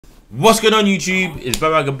What's going on YouTube? It's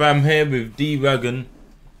Bandwagonbam here with D-Wagon.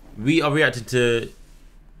 We are reacting to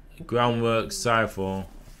Groundworks Cypher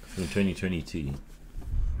from 2022.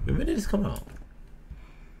 When did this come out?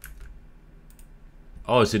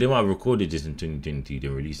 Oh, so they might have recorded this in 2022, they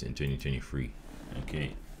released it in 2023.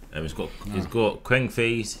 Okay. It's got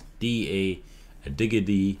Kwengface, DA, a Digga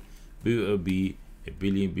D, Booter B, a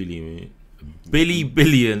Billions.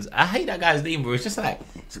 I hate that guy's name, bro. It's just like,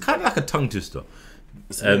 it's kind of like a tongue twister.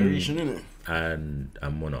 It's a variation, isn't it? And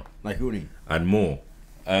Munna. Like Hooney. And more.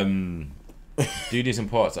 Do this in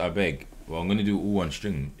parts, I beg. Well, I'm gonna do all one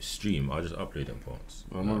stream. I'll just upload them parts.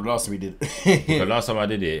 Well, the last time we did. Because last time I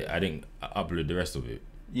did it, I didn't upload the rest of it.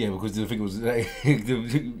 Yeah, because the thing was like,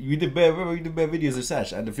 we did bare videos of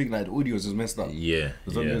Sash, and the thing like the audio was just messed up. Yeah,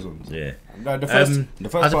 yeah. Like, the first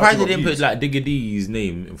I'm surprised they didn't put like Digga D's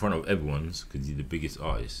name in front of everyone's because he's the biggest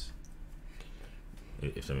artist.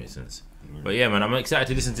 If that makes sense. But yeah, man, I'm excited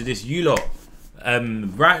to listen to this. You lot,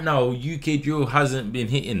 right now, UK drill hasn't been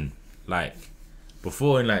hitting like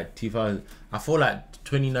before in like 2000. I feel like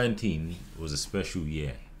 2019 was a special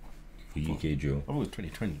year for UK drill. I thought it was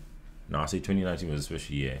 2020. No, I say 2019 was a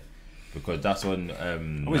special year because that's when I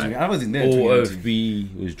wasn't there.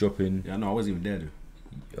 OFB was dropping. Yeah, no, I wasn't even there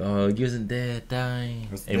though. Oh, you wasn't there, dying.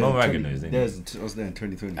 Hey, Bandwagon knows. I was there in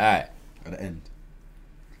 2020. Alright, at the end.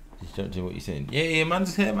 Just jump to what you're saying. Yeah,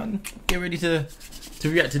 man's here, man. Get ready to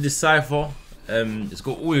react to this cypher. It's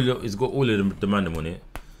got all of the mandem on it.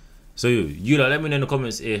 So you lot, let me know in the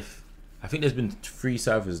comments if I think there's been 3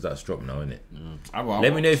 ciphers that's dropped now, innit?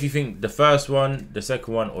 Let me know if you think the first one, the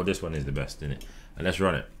second one, or this one is the best, innit? And let's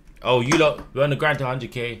run it. Oh, you lot, we're on the grind to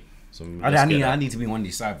 100k. So I need to be one of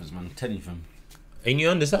these ciphers, man. I'm telling you, fam. Ain't you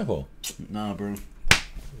on the cypher? Nah, bro.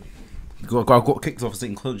 I got kicked off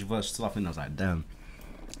sitting controversial stuff, and I was like, damn.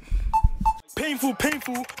 Painful,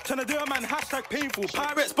 trying to do a man hashtag painful.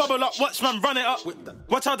 Pirates bubble up, watch man run it up.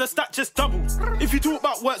 Watch how the stat just double. If you talk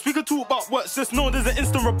about works, we could talk about works. Just know there's an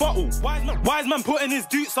instant rebuttal. Wise man putting his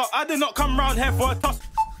dukes up. I did not come round here for a toss.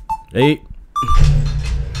 Hey.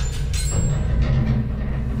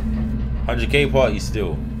 100k party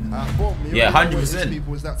still. Yeah, 100%.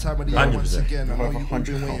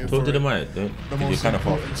 100%. Talk to the mic, dude. You're kind of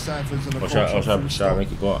hot. I'll try to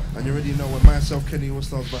make it go up. And you already know when myself, Kenny, will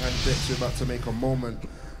start behind decks, we're about to make a moment.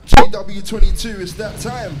 GW22, it's that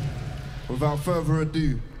time. Without further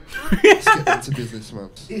ado, let's get into business, man.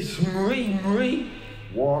 It's Marie.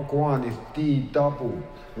 Walk one is D double.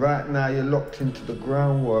 Right now you're locked into the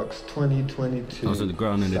Groundworks 2022. I was at the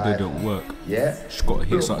ground and they don't work. Yeah. Just got to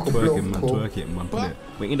hit start twerking, man. Twerk it, man. Put it.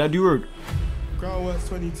 Wait, in that do road. Groundworks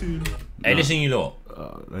 22. Hey, listen, you lot.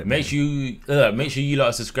 Make sure you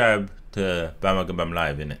lot subscribe to Bandwagonbam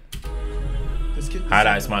Live, innit?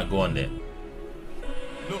 Highlights might go on there.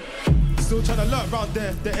 Look, still trying to learn round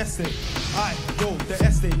there, the essay. Aye, yo, the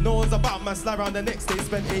essay. No one's about man, slide round the next day.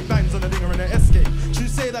 Spent 8 bangs on the dinger and the escape. Should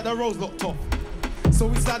say that the road's locked off. So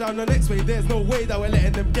we slide down the next way. There's no way that we're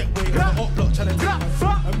letting them get way. The hot block trying to take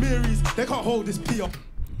my Mary's, they can't hold this P up.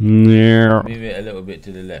 Yeah. Move it a little bit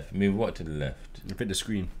to the left. Move what to the left? You fit the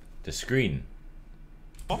screen. The screen.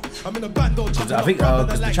 I'm in a band, I think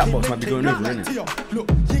because the chat box might be going over, innit? Look,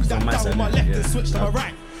 yick that down with my left and switch to my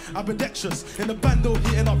right. Ambidextrous in the bando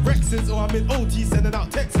heating up Rexes, or I'm in OT sending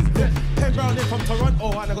out Texas. Pen round here from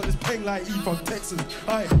Toronto, and I got this pen like E from Texas.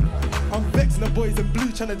 Aye, I'm vexing the boys in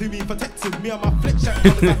blue trying to do me for Texas. Me and my flick shack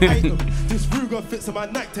colours like item. This Ruger fits on my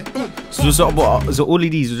neck tech. So all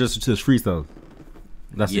of these are just freestyle.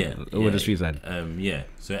 That's it. Over the street side. Yeah.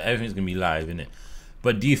 So everything's gonna be live, innit?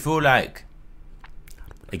 But do you feel like,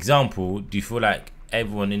 example, do you feel like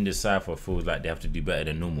everyone in this cypher feels like they have to do better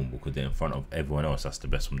than normal because they're in front of everyone else that's the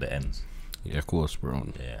best from the ends? Yeah, of course, bro.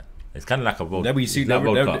 Yeah. It's kind of like a vote. They're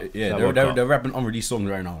rapping unreleased songs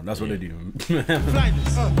right now. That's what they do.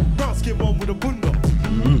 Brown skin one with a bunda.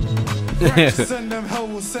 Send them hell,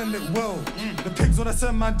 will send it well. The pigs wanna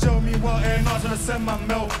send my Joe, meanwhile ain't not gonna send my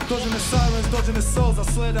Mel. Dodging the sirens, dodging the souls, I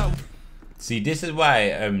swear that. See, this is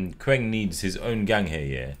why Kweng needs his own gang here,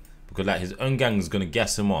 yeah? Because like his own gang is gonna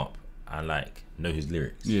gas him up and like know his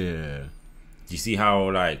lyrics. Yeah. Do you see how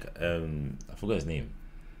like I forgot his name.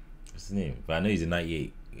 What's his name? But I know he's a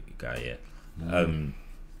 98 guy, yeah.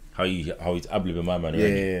 How he's abliving my man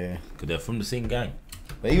already. Yeah. Because they're from the same gang.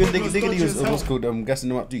 But even Digga was what's called gassing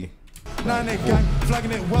them up to you. 9-8 gang,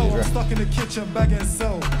 flagging it well. I'm stuck in the kitchen, bagging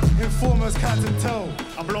cell. Informers can't tell.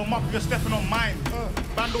 I blow them up if you're stepping on mine.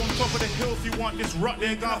 Band on top of the hill if you want this rut,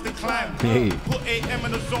 they're gonna have to climb. Put 8M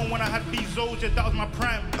in the zone when I had Rzo, yeah, that was my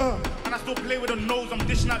prime. And I still play with the nose, I'm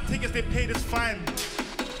dishing out tickets, they pay this fine.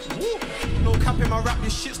 No cap in my rap,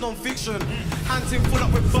 this shit's non-fiction. Hands in full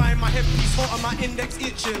up with buying my headpiece hot and my index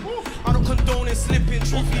itching. I don't condone in slipping.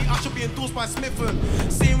 Truthfully, I should be endorsed by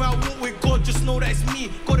Smithon. Saying where I walk with God, just know that it's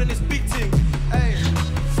me. God and this big thing. Hey,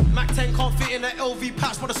 Mac 10 can't fit in that LV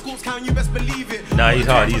patch, but the scopes count, you best believe it. Nah, he's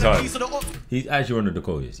hard, he's hard. He's actually one of the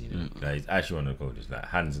coldest, you know. Like, he's actually one of the coldest, like,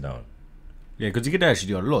 hands down. Yeah, because you could actually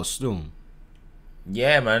do a lot still.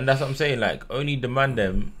 Yeah, man, that's what I'm saying. Like, only demand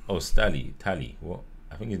them. Oh, Tally. What?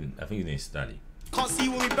 I think his name is Stally. Can't see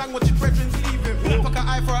when we bang what your brethren's leaving. Fuck an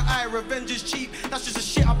eye for an eye, revenge is cheap. That's just the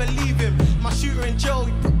shit I believe in. My shooter in jail.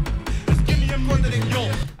 Just give me a brother than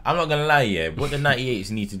yo. I'm not gonna lie, yeah. What the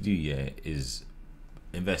 98s need to do, yeah, is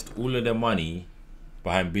invest all of their money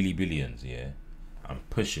behind Billy Billions, yeah, and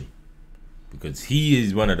push him because he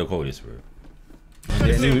is one of the coldest, bro.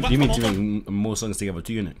 Yeah, you need to make more songs together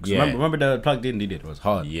too, innit? Yeah. Remember the plugged in they did? It was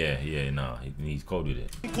hard. Yeah, nah, he's cold with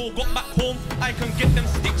it. Got back home, I can get them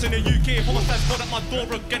sticks in the UK. Homicides got at my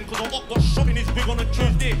door again, cause I'm up got shot in his wig on a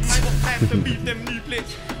Tuesday. I ain't got time to beat them knee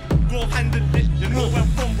plates. Bro handed it, you know where I'm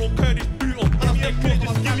from, bro, Curtis boot up. And I'm saying,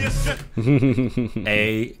 just give me a sec.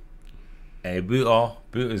 Hey,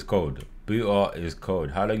 boot is cold. Boot is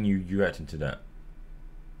cold. How long you reacting to that?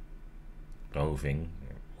 The whole thing.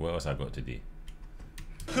 What else I got to do?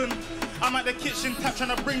 I'm at the kitchen tap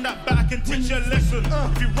trying to bring that back and teach you a lesson.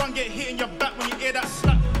 If you run, get hit in your back when you hear that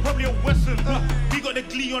slap, probably a Western. We got the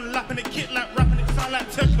glee on lap and the kit like rapping, it sound like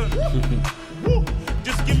Tekken. Woo.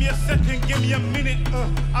 Just give me a second, give me a minute.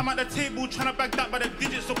 I'm at the table trying to bag that by the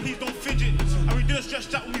digits, so please don't fidget. And we do a stretch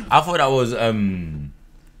that when we. I thought that was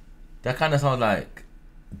that kind of sounds like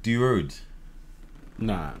D-Road.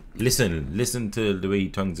 Nah. Listen to the way he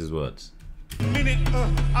tongues his words. Minute,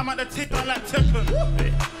 I'm at the table like Tekken.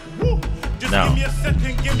 Woo. Just Now. give me a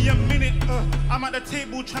second, give me a minute. I'm at the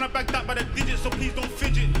table trying to bag that by the digits, so please don't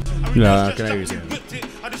fidget. And we Nah, just can I hear stretched you up, we whipped it.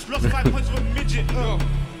 I just lost 5 points with a midget.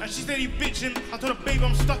 And she said he bitching. I told her, babe,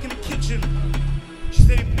 I'm stuck in the kitchen. She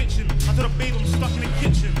said he bitching. I told her, babe, I'm stuck in the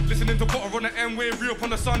kitchen. Listening to Potter on the M-Wave, re-up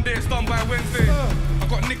on a Sunday, it's done by Wednesday. I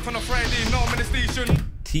got nicked on a Friday, now I'm in the station.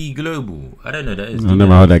 T Global. I don't know who that is. I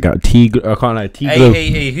never heard that guy. I can't lie. T Global.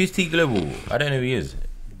 Hey, who's T Global? I don't know who he is.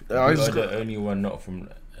 I You're the only one not from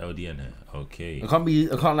LDN here. Okay. I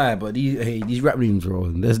can't lie, but these rap names,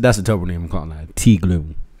 bro. That's a terrible name. I can't lie. T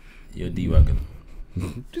Global. You're D-Wagon.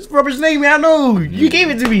 This rubbish name, I know. You gave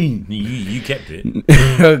it to me. You kept it.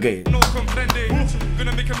 Okay. No complaining.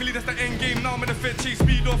 Gonna make a million, that's the end game. Now I'm in the Fed chase,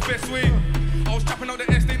 speed off best way. I was trapping out the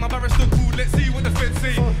estate, my barrister cool. Let's see what the Fed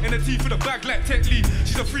say. In the teeth with a bag like Tet Lee.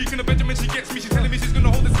 She's a freak in the Benjamin, she gets me. She's telling me she's gonna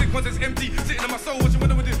hold the stick once it's empty. Sitting in my soul, watching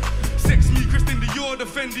with this. Sex me, Kristen Dior, the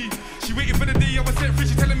Fendi. She waiting for the day I was set free.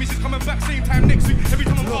 She's telling me she's coming back same time next week. Every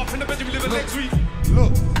time I'm off in the Benjamin, live next week.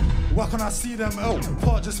 Look, why can't I see them out?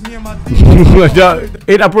 Part just me and my D.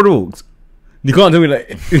 Ain't that products? You can't tell me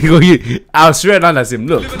like I'll swear down that's him.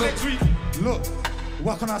 Look. Look,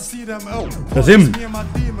 why can't I see them out? That's him. Me and my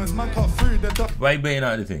demons, man cut through the Why you baiting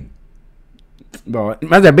out the thing? Bro,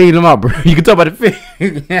 man, that baiting him out, bro. You can talk about the thing.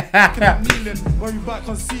 kneeling when we back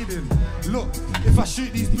conceding. Look, if I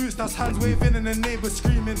shoot these boots, that's hands waving and the neighbors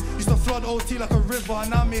screaming. Used to flood OT like a river and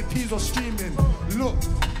now made peas or streaming. Look,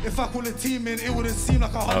 if I call a team in, it wouldn't seem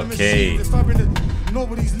like a hundred machines. If I bring it,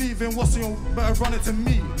 nobody's leaving, what's your better run it to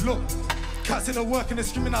me. Look, cats in the work and they're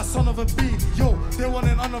screaming that son of a B. Yo, they want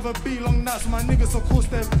another B. Long nights with my niggas, of course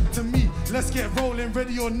they're to me. Let's get rolling,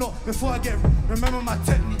 ready or not. Before I get, remember my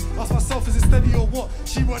technique. Ask myself, is it steady or what?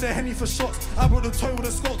 She brought the Henny for shots. I brought the toy with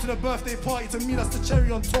a scope to the birthday party. To me, that's the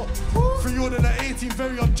cherry on top. Free order the 18,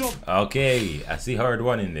 very on job. Okay, I see hard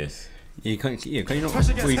one in this. Yeah, can you not?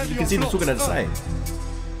 Wait, you can see them talking at the side.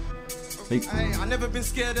 Hey, I never been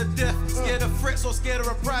scared of death, scared of threats or scared of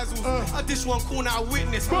reprisals. I dish one corner, I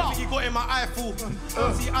witness. I think he got in my eyeful.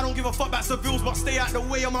 See, I don't give a fuck about civils, but stay out the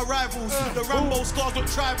way of my rivals. The Rambo scars look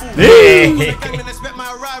tribal. The gangmen expect my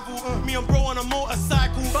arrival. Me and bro on a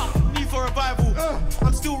motorcycle. Need for revival.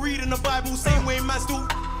 I'm still reading the Bible, same way man still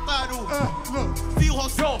idle. Look, Feel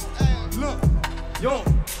hostile. Look,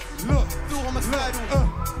 Feel homicidal.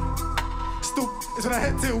 Still, it's when I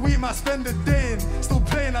hectic week, I spend the day in. Still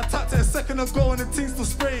playing, I tapped it a second ago and the thing's still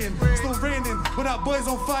spraying. Still raining, when that boy's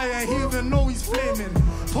on fire and he even know he's flaming.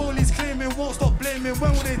 Police claiming, won't stop blaming.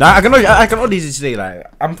 When will they? Nah, I can honestly say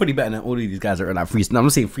like I'm pretty better than all of these guys that are like freestyle. I'm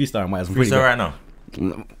not saying freestyle wise. Freestyle right now.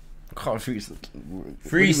 Can't freestyle.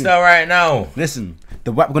 Freestyle right now. Listen,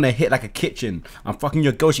 the WAP gonna hit like a kitchen. I'm fucking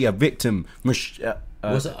your girl, she a victim. What's the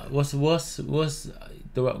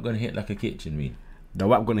WAP gonna hit like a kitchen mean? The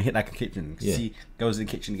WAP gonna hit like a kitchen. Yeah. See, goes in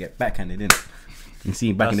the kitchen to get backhanded in. You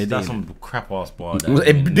see, back in the day. That's some crap ass bar.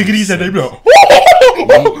 Digga said they be like,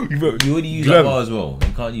 You already used that bar as well.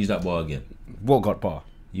 You can't use that bar again. What got bar?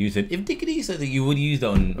 You said if Digga said that you would use that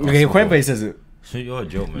on. Okay, Kwengface says it. So you're a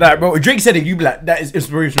joke, man. Like, bro, Drake said it. You be like, that is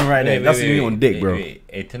inspirational right there. That's you on Dick, bro. Hey,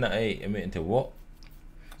 10 out of 8 admit into what?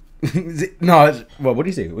 No, well, what do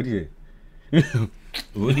you say? What do you say?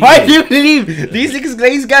 Why do you believe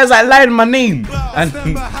these guys are lying my name? And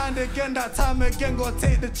stand behind again, that time again, gotta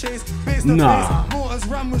take the chase. Base the Nah. base, mortars,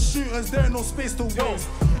 ram with shooters, there ain't no space to waste.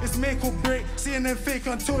 It's make or break, seeing them fake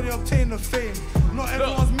until they obtain the fame. Not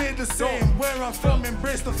everyone's made the same. Where I'm from,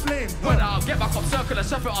 embrace the flame. When I'll get back up circle and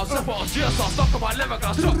chef it, I'll chef it, I'll just I'll stock on my lever,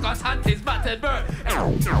 got shotguns, hand is battered bird.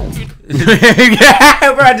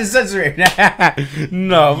 Yeah, bro, I just censor it.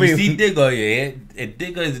 No, You see Digga, yeah?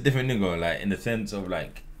 Digga is a different nigga, like in the sense of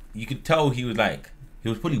like you could tell he was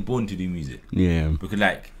probably born to do music. Yeah. Because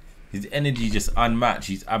like his energy just unmatched.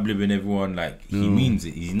 He's ad-libbing everyone, like he means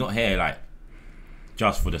it. He's not here like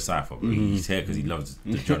just for the cypher, bro. He's here because he loves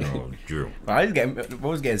the genre of drill. I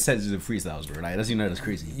was getting sensitive freestyles, bro. Like, that's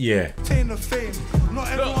crazy. Yeah. Obtain the fame. Not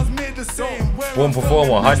everyone's made the same. Where One I'm from,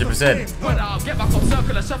 performer, embrace the 100%. flame. When I'll get back up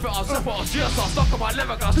circle and chef it, I'll chef it, I'll just I'll stock on my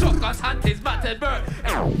lever, got shotguns, hand is battered bird.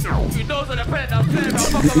 You know that the predator's playing, I'll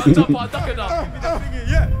fuck on top, I'll duck it up.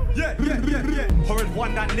 Yeah. Horrid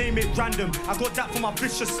one that name it random. I got that from my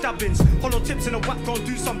vicious stabbings. Hollow tips in a whack, gon'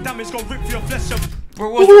 do some damage, gon' rip for your flesh. Bro,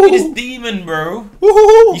 what's wrong with this demon, bro?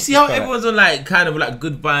 You see how everyone's on like kind of like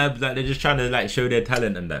good vibes, like they're just trying to like show their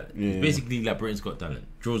talent and that. Yeah. It's basically like Britain's Got Talent,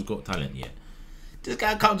 Draw's Got Talent, yeah. This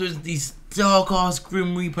guy comes with these dark ass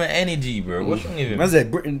Grim Reaper energy, bro. What's wrong with him? Man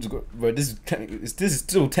said Britain's got, bro. This is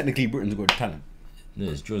still technically Britain's Got Talent. No,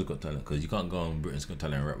 it's Draw's Got Talent because you can't go on Britain's Got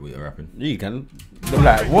Talent and rap with rapping. Yeah, you can. I'm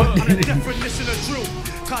like, what? I'm the definition of drill.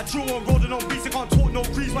 Can't drill on road and on beats, I can't talk no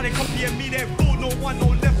grease. When they copying me, they're bold, no one, no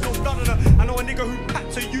left, no blood on her. I know a nigga who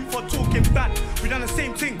packed to you for talking bad. We done the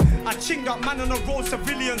same thing. I chinged up man on the road,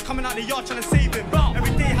 civilians coming out the yard trying to save him.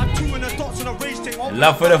 Every day had two in the dots on a rage thing.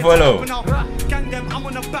 Love for the follow. Gang them, I'm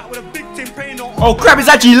on the back with a big team praying on. Oh crap! It's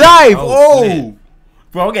actually live. Oh, Oh,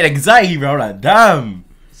 bro, I'm getting anxiety, bro. I'm like, damn.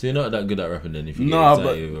 So you're not that good at rapping then if you get Nah,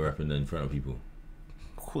 anxiety over rapping in front of people.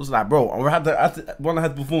 Of course, like, bro, I had to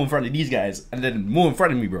perform in front of these guys, and then more in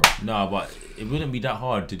front of me, bro. Nah, but it wouldn't be that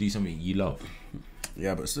hard to do something you love.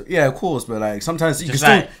 Yeah, but yeah, of course, but like sometimes you Just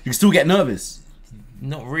can like- still get nervous.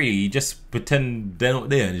 Not really. You just pretend they're not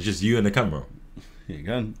there and it's just you and the camera. Yeah, you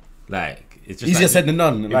can. Like it's just Easier like, said than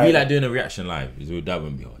done. It'd be like doing a reaction live. That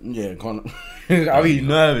wouldn't be hard. Yeah, can't. I'll be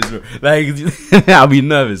nervous, bro. Like, I'll be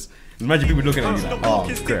nervous. Imagine people looking at me like, oh,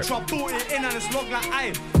 crap.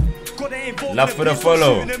 Love for the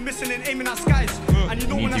follow. Need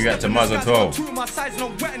Need you at to Mazda 12.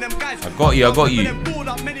 I got you.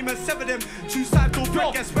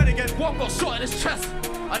 One got shot in his chest.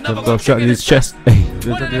 Another Got shot in his chest.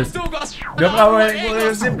 One of them still got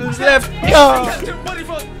left.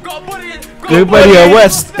 got a body in. Everybody at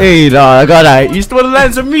West. Hey, nah, I got that. You stole the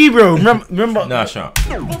lines from me, bro. Remember? Nah, shut up.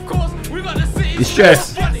 Of course, we got the city. It's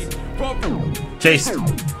chest. Chase.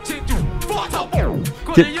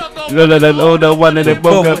 No, the one in the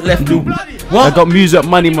bunker. Left do. I got music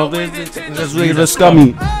money, mother. That's really the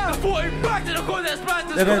scummy.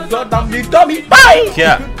 Dummy, bye.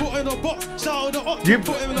 Yeah. Wait.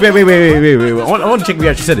 I want to check if we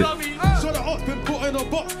actually said it.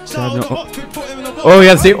 Oh,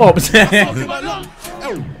 yeah, say ops.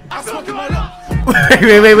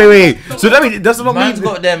 Wait. So that means that's not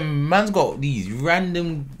Man's got these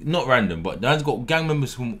not random, but man's got gang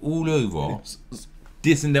members from all over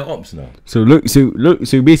dissing their ops now. So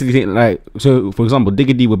basically, think like, so for example,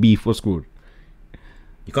 Digga D would beef. What's good?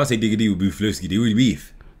 You can't say Digga D with Beef Flowski. They would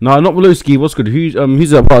beef. No, not Wolowski. What's good? Who's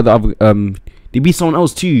a part of the other? They beat someone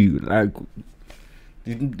else too. Like,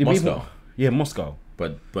 they Moscow. Yeah, Moscow.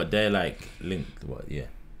 But they're like linked. What? Yeah.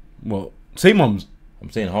 Well, same moms. I'm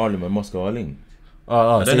saying Harlem and Moscow are linked.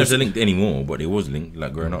 I don't know if they're linked anymore, but they was linked.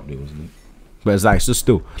 Like growing up, they was linked. But it's like, so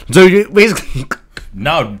still. So basically,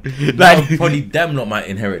 Now probably them lot might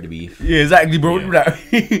inherit the beef. Yeah, exactly, bro.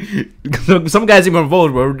 so some guys even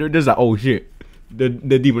involved, bro. They're just like, oh shit. They're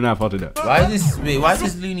deep enough after that. Why is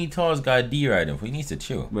this Looney Tars guy D-riding? He needs to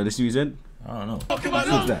chill. But this is it. I don't know.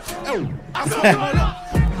 What's that?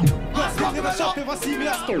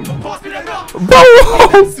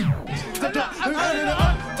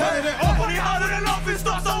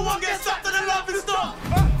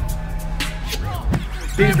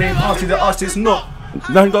 These names ask you the artist not.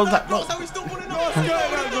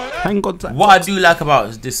 Hang on, What I do like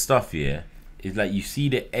about this stuff here is like you see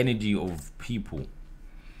the energy of people.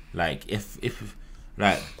 Like if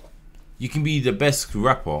like you can be the best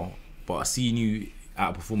rapper, but seeing you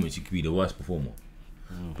at a performance, you could be the worst performer.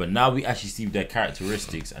 But now we actually see their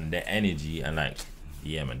characteristics and their energy and like,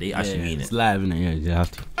 yeah, man, they actually mean it's it. live, innit? Yeah, you have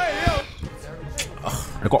to.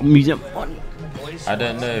 I got music on. I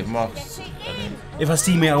don't know if Mark's. If I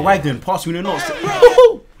see me at a wagon, pass me the notes.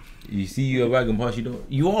 You see you a wagon pass, you don't.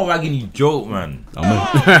 You are wagon, you joke, man.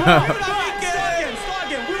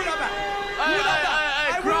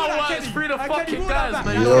 Groundworks, free the fucking guys,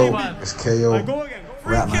 man. Yo, it's KO.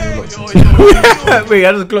 Rap man, looked into Wait,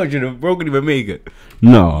 I just clocked you. The bro couldn't even make it.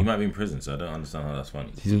 No. He might be in prison, so I don't understand how that's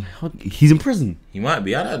funny. He's in prison. He might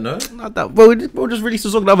be, I don't know. Not that. Bro just released a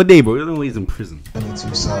song the other day, bro. You don't know he's in prison.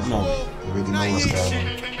 22 Cypher. You already know what's going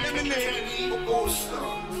on.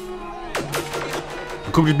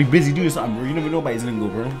 Could just be busy doing something, bro. You never know about his lingo,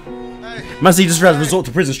 bro. Man, see, just resort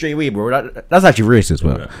to prison straight away, bro. That's actually racist,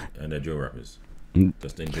 bro. And they're drill rappers.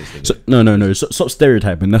 That's the case they So, no. Stop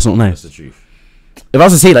stereotyping. That's not nice. That's the truth. If I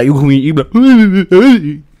was to say that, you call me, you be like,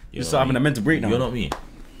 you start having a mental breakdown. You're not me.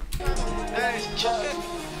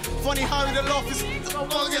 Funny how the laugh is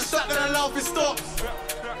get stuck and the laugh is stopped.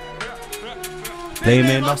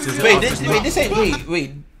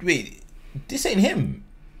 Wait, this ain't him.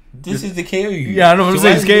 This is the KO. Yeah, I know what I'm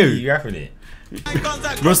saying, it's KO. You rapping it.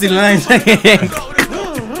 Bro, see the lines.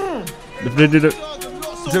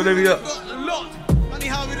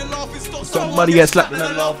 Somebody gets slapped in the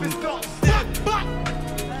laugh.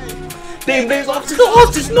 Damn, there's off to the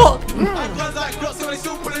horse, it's not.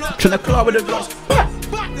 Trying to club with the glass.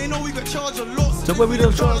 They know we got charged a lot. So when we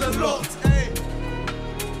don't charge a lot.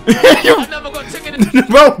 I never got ticket.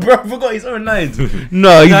 Bro, I forgot his own lines.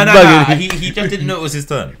 No, he's bugging. He just didn't know it was his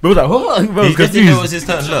turn. Bro was like, what? Bro, He just didn't know it was his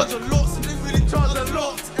turn. Look.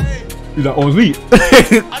 He's like, oh, it's me.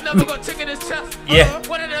 I never got ticket in his chest. Yeah.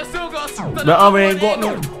 One of them still got. But I ain't got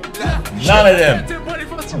no. None of them.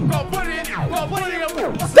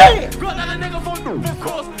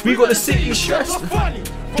 We got the city stressed.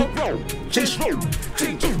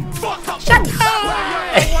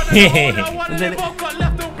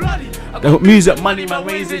 They got music, money, my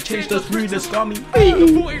ways, they changed us through the scummy.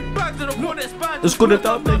 Let's go to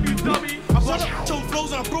top.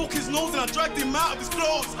 Flows and I broke his nose and I dragged him out of his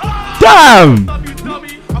clothes. Damn!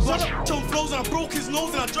 Flows and I broke his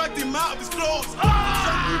nose and I dragged him out of his clothes.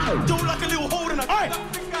 Don't like a little hole in a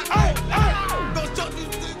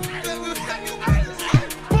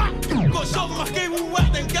got shot with my game all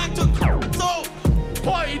wet then gang took so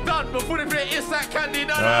Party done before they play inside candy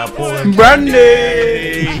done.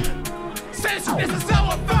 Brandy! Since it's a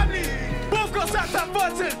sour family. Both got sacked at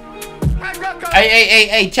button.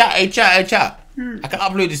 Hey, chat. I can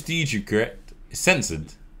upload this to YouTube, correct? It's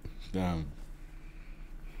censored. Damn.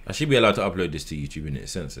 I should be allowed to upload this to YouTube, and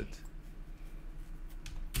it's censored.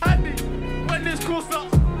 Andy, when this course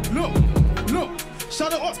starts. look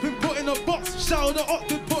Shadow Ox been put in a box. Shadow Ox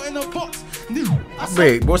been put in a box.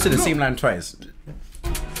 Wait, what's in the same line twice?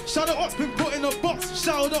 Shadow Ox been put in a box.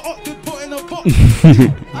 Shadow Ox been put in a box.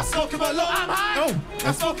 I smoke him a lot.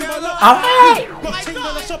 I smoke him a lot. Got chains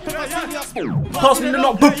on the shop and I see me. Pass me the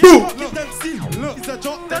knock. Look, it's a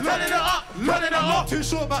drop. They're turning it up. I'm not too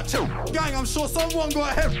sure about chill. Gang, I'm sure someone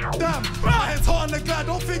got a head. Damn, my head's hot on the glad.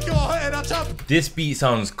 Don't think you're hurting that chap. This beat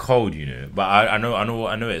sounds cold, you know, but I know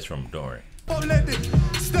where it's from. Don't worry.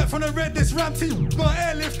 Step from the red, this ram team got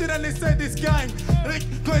airlifted and they said this gang. They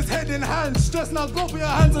got his head in hands, stressed now, go put your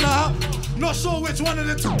hands on the hat. Not sure which one of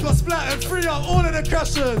the two got splattered, free out all of the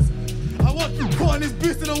crashers. I want to put on this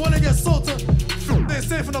boost and I want to get salted. They're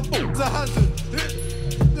safe from the box, I had to.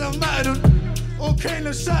 They're mattered, okay,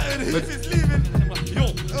 they're shattered, if it's leaving. Yo,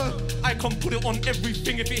 I can put it on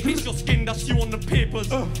everything. If it hits your skin, that's you on the papers.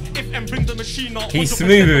 If M brings the machine out, He's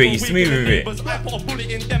smooth with it, I put a bullet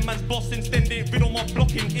in them man's boss since then they been on my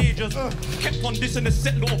block in ages. Kept on this and the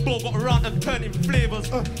set little blow got around and turning flavors.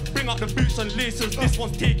 Bring out the boots and laces, this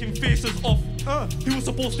one's taking faces off. He was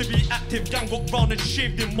supposed to be active, gang got round and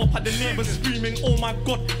shaved him up. Had the neighbors screaming, oh my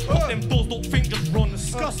god. Pop them doors, don't think, just run.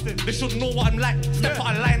 Disgusting. They should know what I'm like. Step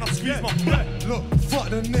out of line, I squeeze my blood. Look, fuck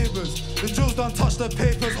the neighbors. The drills don't touch the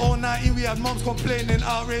papers. All night we had mums complaining.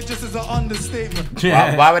 Outrageous is an understatement.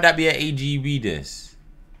 Why would that be an AGB this?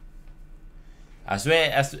 I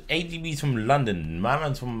swear, AGB's from London. My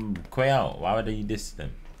man's from Kwengface. Why would they diss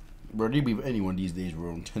them? Bro, they be with anyone these days,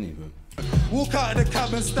 bro. I'm telling you. Walk out of the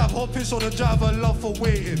cab and stab, hot pitch on the driver, love for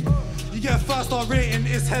waiting. You get a 5-star rating,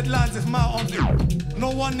 it's headlines, it's mount on. No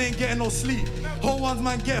one ain't getting no sleep. Whole ones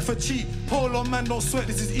man get it for cheap. Polo man don't sweat,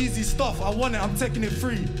 this is easy stuff. I want it, I'm taking it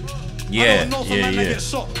free. Yeah, I don't know some man that get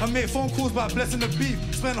shot. I make phone calls about blessing the beef.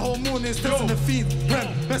 Spend whole mornings testing the fiends.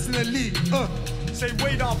 Rem, best in the league. Say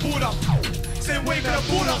way down, pulled up. Say way down,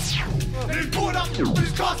 pulled up. Then pulled up.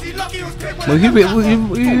 This can't see lucky, it was quick.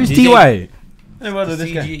 Who's TY? Never heard of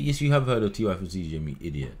this guy. Yes, you have heard of T.Y. from CJ, you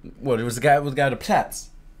idiot. What? It was the guy with the plats.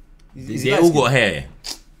 They all got hair.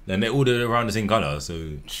 And they're all around the same colour,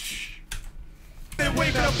 so...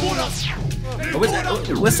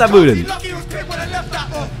 What's Sabu then?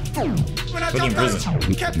 Put in prison.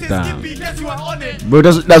 Damn. Bro,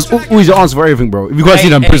 that's always your answer for everything, bro. If you can't see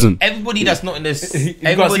them in prison. Everybody that's not in this...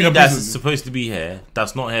 everybody that's supposed to be here,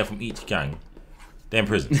 that's not here from each gang, they're in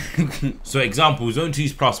prison. So example, Zone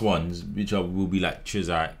 2's +1s, which will be like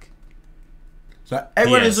Chizak. So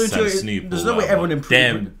everyone in Zone 2 Snoop, there's no way everyone in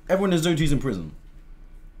prison. Everyone in Zone 2 is in prison.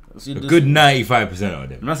 A good 95% of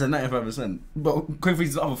them. And I said 95%. But Kwengface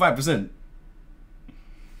is the other 5%.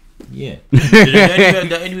 Yeah.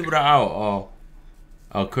 the only people that are out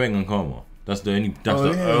are Kweng and Karma. That's the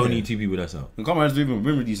only two people that's out. And Karma has even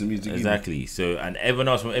been decent music. Exactly. So, and everyone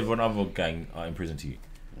else from everyone other gang are in prison too.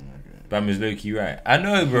 Bam is low key right. I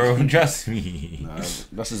know, bro. Trust me. Nah, that's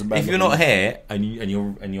just a bad if you're not here and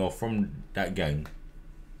you're from that gang,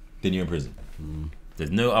 then you're in prison. There's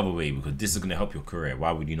no other way because this is gonna help your career.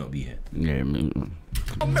 Why would you not be here? Yeah, man.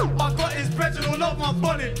 I got his brethren all up my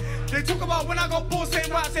bonnet. They talk about when I got balls, saying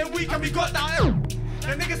right, saying weak, and we got that. The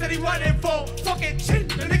nigga said he wasn't for fucking chin.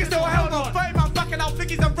 The nigga still held on. 30 man backing out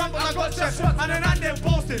figgies and ramble. I got stressed. And then I did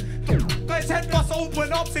posted. Got his head bust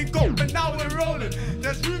open, ups and go. But now we're rolling.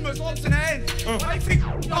 There's rumours, ups and ends. I think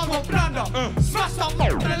I'm on blunder. Smashed up more.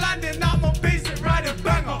 The landing, now I'm on basic riding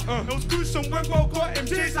banger. It was gruesome when we got him.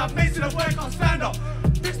 Chase, I've made to the way, can't stand up.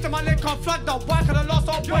 This to my leg can't flat up. Why could I lost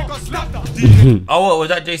all boy got slapped up? Oh, what was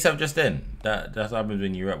that J7 just then? That's what happens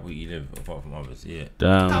when you rap where you live apart from others. Yeah.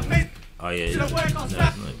 Damn. Oh yeah. You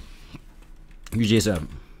J7.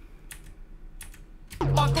 I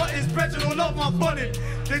got his brethren all up my bonnet.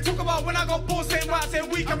 They talk about when I got balls, saying right, saying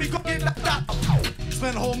weak, and we got it like that.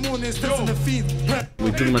 Spent whole morning testing the fiend.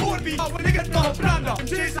 We do man.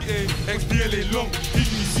 XDLA long. Did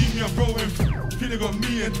you see me? I'm rolling. Feeling got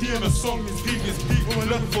me and D on the song. It's big, it's big. When we're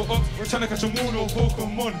looking for up, we're trying to catch a mono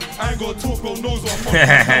Pokemon. I ain't got to talk, bro. Knows what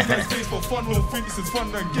I'm on. Space for fun. We'll think this is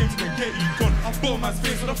fun. Then games can get you gone. I bought my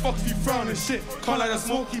space. What the fuck is you frowning shit? Can't like that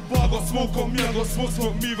smoky bar. Got smoke on me. I got smoke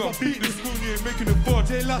me. I beat this school. You ain't making it bar.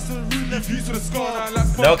 J last and root left you to the scar.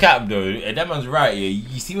 No cap though. And that man's right. Yeah.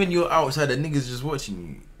 You see when you're outside, the niggas just watching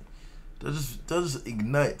you. That just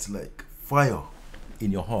ignites like fire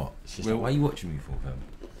in your heart. It's just like, why are you watching me for, fam?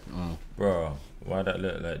 Bro, why that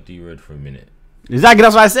look like D-Road for a minute? Exactly,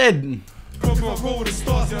 that's what I said.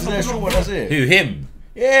 That's it. Who, him?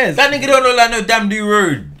 Yes. That nigga don't look like no damn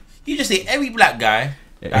D-Road. You just say every black guy.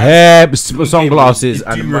 Sunglasses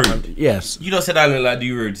and D-Road. yes. You don't say I look like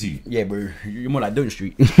D-Road too. Yeah, bro. You're more like Don't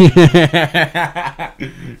Street.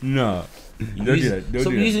 No.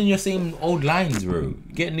 Stop using your same old lines, bro.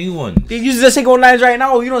 Get new ones. They use the second lines right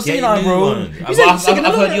now. You don't say that, bro.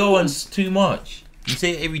 I've heard your ones too much. You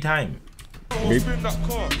say it every time. Spin that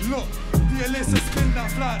car, look. DLS spin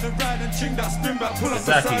that flat, the ride and ching that spin back. Pull up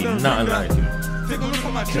Exactly, nothing like him. Take a look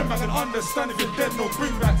at my chin back and understand if you're dead, no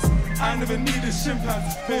bringbacks. I never needed shin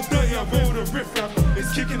pads. Play dirty, I roll the riff rap.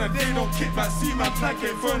 It's kicking a day, don't kick back. See my plank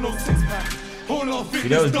ain't for no six pack. Whole lot of Who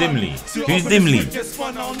that was Dimly? Who's Dimly? Gets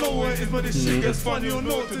fun, I don't know where it is, but this shit gets fun. You don't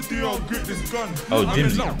know what to do, I'll grip this gun. Oh,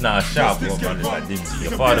 Dimly. Nah, shut up, bro, man. Like Dimly.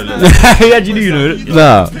 Your father looks How did you know?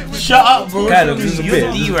 Nah. Shut up, bro. Kind of, just a You're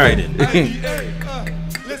bit. D-riding.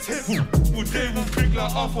 Let's hit all day, we'll drink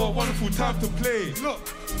like after a wonderful time to play. Look,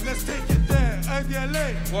 let's take it there,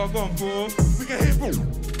 IDLA. Well gone, bro. We can hit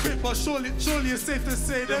quick, but surely it's safe to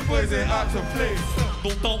say them boys ain't out to play.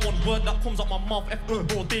 Don't doubt one word that comes out my mouth.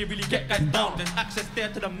 Bro, they really get guys down. There's access there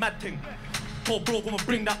to the mad thing. Oh, bro, gonna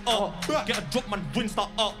bring that up. Get a drop, man, rinse that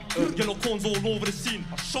up. Yellow cones all over the scene.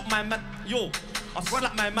 I shot my man, yo. I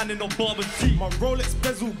slap my man in the barber tee. My Rolex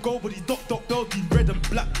bezel gold, but he dot they'll be red and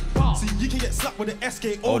black. See, you can get slapped with the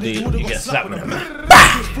SK. Oh, you get slapped with them.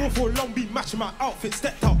 This 4 long be matching my outfit,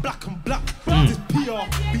 stepped out black and black. This PR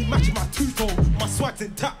be matching my two-tone, my swag's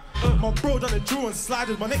intact. My bro done a drill and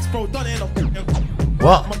sliders, my next bro done it in a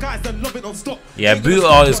What? My guys done love it on stop. Yeah, boot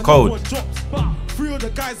all is cold. 3 of the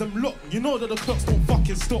guys them look, you know that the clocks don't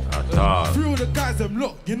fucking stop. 3 of the guys them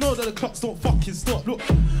look, you know that the clocks don't fucking stop. Look,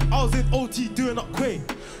 I was in OT doing up Quay,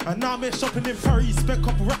 and now I'm here shopping in Paris. Spent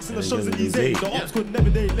couple racks in the shows in these days. The ops could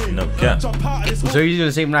never day late. No cap. Jump out of this So you do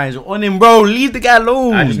the same lines on him, bro. Leave the guy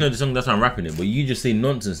alone. I just know the song, that's why I'm rapping it, but you just say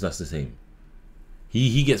nonsense, that's the same.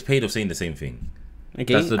 He gets paid of saying the same thing.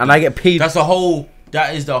 Okay, and I get paid.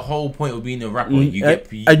 That is the whole point of being a rapper. You get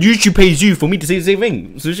paid. And YouTube pays you for me to say the same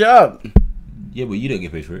thing. So shut up. Yeah, but you don't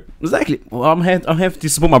get paid for it. Exactly. Well, I'm here to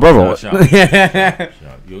support my brother. Shut up. Shut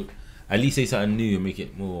up. At least say something new and make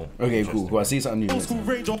it more. Okay, cool. I see something new. old school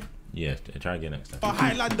range of Yeah, try again next time. A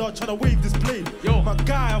Highlander trying to wave this blade. Yo, my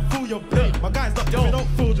guy, I feel your blade. My guy's not giving up,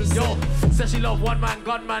 feel this. Yo, says she love one man,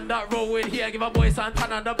 gunman that roll with here. Give a boy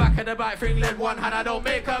Santana on the back of the bike, fling led one hand. I don't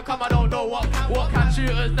make her come, I don't know what can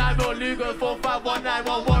shooters, 9 mil Lugers,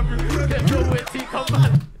 451 get drill with T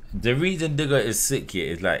command. The reason Digga is sick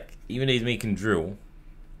here is like, even though he's making drill,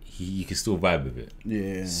 you can still vibe with it.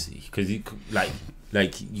 Yeah. Because he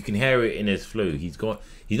like you can hear it in his flow. He's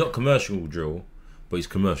not commercial drill, but he's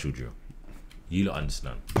commercial drill. You lot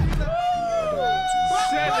understand.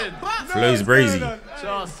 Flow's brazy.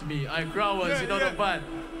 Trust me, I'm Groundworks, you know the band.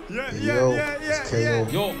 It's KO.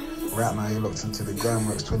 Yo, Right now, you're locked into the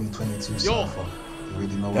Groundworks 2022 Yo. Cypher. You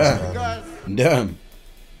really know what's going Damn.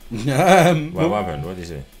 What happened? What did you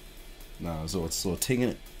say? Nah, it's sort of ting in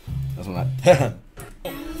it. That's what I'm like, damn.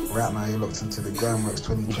 Right now, you're locked into the Groundworks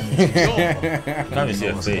 2022 Cypher. Can't even see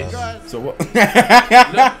her face. So what?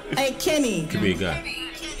 Hey, Kenny. Could be a guy.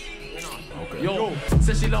 Yo,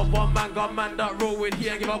 says she love one man, gunman that roll with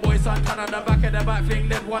here. Give a boy Santana on the back of the bike, fling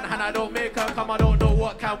led one hand. I don't make her come, I don't know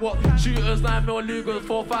what can what. Shooters, 9 mil Lugers,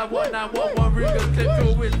 451 911 Rugers, clip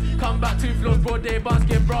filled with. Come back 2 floors, broad day,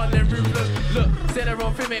 basket, brawling, ruthless. Look, say the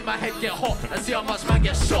wrong thing, make my head get hot and see how much man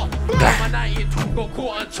get shot. My 92 got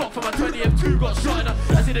caught and chopped for my 20M2 got shot.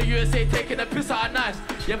 I see the USA taking a piss out of knives.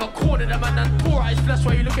 You ever cornered a man and tore out his flesh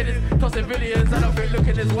while you look at his tossing billions. I don't think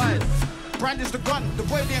looking his wise. Brandish the gun, the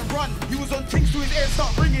boy didn't run. He was on things to his ear,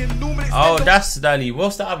 start ringing. Oh, that's Dali.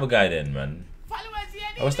 What's the other guy then, man?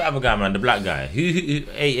 What's the other guy, man? The black guy. Who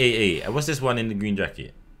hey. What's this one in the green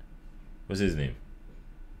jacket? What's his name?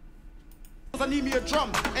 I need me a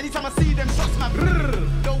drum. Anytime I see them shots, my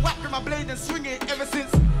brrrr. They'll whack with my blade and swing it ever since.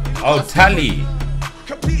 Oh, Tally.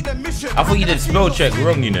 Complete the mission. I thought you did spell check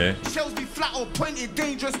wrong, you know. Shells be flat or pointed,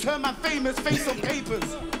 dangerous, turn my famous face on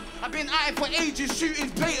papers. I've been at it for ages,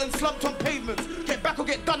 shootings blatant, slumped on pavements. Get back or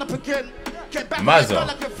get done up again. Get back or get done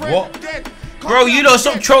like your friend. What? Dead. Bro, you don't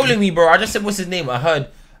stop trolling me, bro. I just said what's his name. I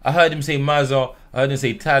heard him say Mazza. I heard him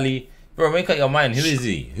say Tally. Bro, make up your mind. Who is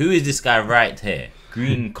he? Who is this guy right here?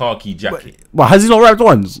 Green khaki jacket. But has he not rapped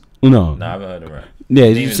once? No. Nah, I haven't heard him rap. Yeah,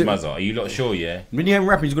 his name is Mazza. Are you not sure? Yeah. When you have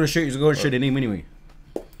rapping, he's gonna show the name anyway.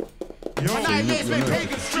 You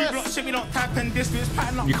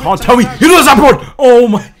can't tell me. He does that, bro. Oh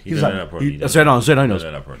my. He doesn't know that, bro. He doesn't know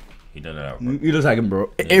that, bro. He doesn't know that, bro. He does like him,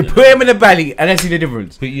 bro. Hey, put him in the belly and let's see the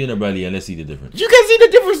difference. Put you in the belly and let's see the difference. You can see the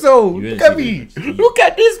difference though. Look at me. Look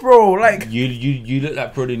at this, bro. Like you look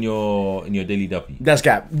like prod in your daily duppy. That's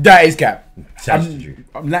cap. That is cap.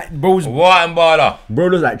 I'm like bro's. What and Bala? Bro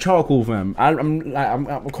looks like charcoal, fam.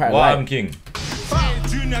 I'm quite. What I'm king.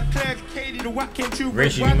 Junior Claire, Katie, the whack came true.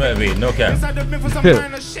 Racially motivated, no cap. Inside the Memphis, I'm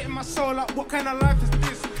trying to shit in my soul. Like, what kind of life is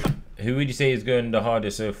this? Who would you say is going the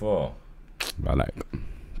hardest so far?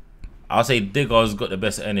 I'll say Digga's got the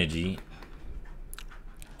best energy.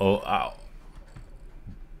 Or I'll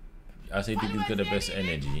say Digga's got the best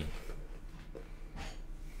energy.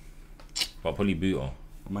 But probably Booter.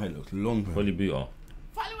 My head looks long. Probably Booter.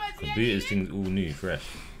 Because Booter's things all new, fresh.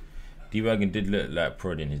 D-Wagon did look like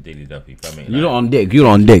prod in his daily duppy. You're not on dick. You're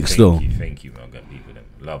on dick still. Thank you, man. I'm gonna be with them.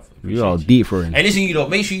 Love. You're all deep for him. Hey, listen, you lot.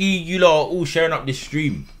 Make sure you lot are all sharing up this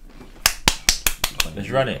stream. Let's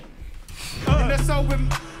run it.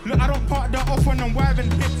 Look, I don't part that off when I'm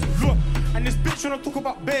wiving hits. Look, and this bitch when I talk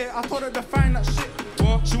about bear, I told her to find that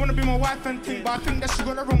shit. She wanna be my wife and thing, but I think that she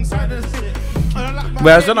got the wrong side of the stick.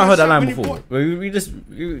 Wait, I've not heard that line before. We just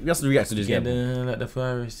react to this Yeah, game. like the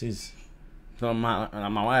forest is. So my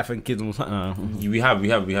wife and kids. We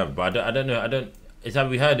have, but I don't know. It's have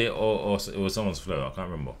we heard it or it was someone's flow. I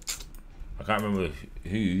can't remember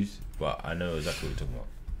whose, but I know exactly what you're talking about.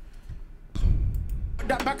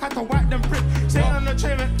 That back had to wipe them prick. Say on the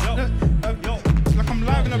chain, like I'm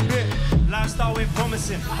live in a bit. Lifestyle ain't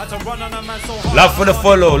promising. Had to run on a man so hard. Love for the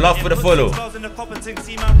follow.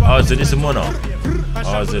 Oh, so this is Munna.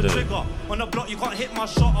 Oh, so the. On the block, you can't hit my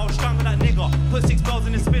shot. I'll strangle that nigga. Put 6 bells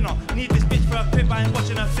in the spinner. Need this bitch for a pip. I ain't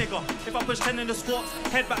watching her figure. If I push 10 in the squats,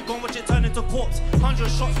 head back, go and watch it turn into corpse. 100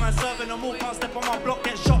 shots, man, serving them all. Can't step on my block,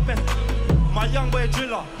 get shot best. My young boy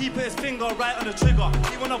driller, he put his finger right on the trigger.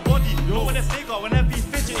 He want a body, not with a figure. Whenever he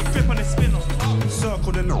fidget, he grip on his spinner.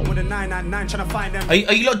 Circle the knot with a 999, trying to find them. Are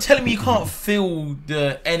you lot telling me you can't feel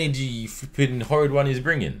the energy flipping horrid one he's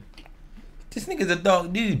bringing? This nigga's a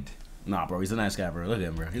dark dude. Nah, bro, he's a nice guy, bro. Look at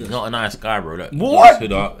him, bro. He's not a nice guy, bro. Look, what?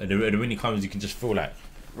 Stood up, and when he comes, you can just feel like.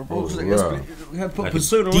 Bro, like put a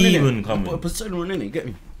persona demon coming. Put persona in it. Get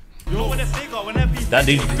me. That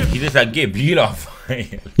dude, he looks like Gib. You laugh.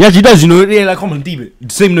 Yeah, she does. You know, yeah, like come on, deep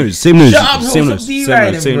it. Same news. Shut up, Same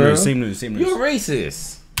news. You're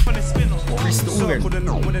racist. It's the Circle the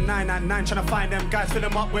knot with a 999, trying to find them guys, fill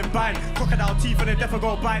them up with bite. Crocodile teeth and they never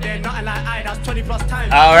go by there. Nothing like I, that's 20 plus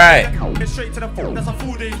times. Alright. Straight to the phone, that's a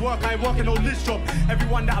full day's work. I ain't working no list job.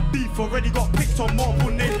 Everyone that I beef already got picked on.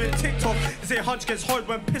 Multiple names been ticked off. They say Hunch gets hard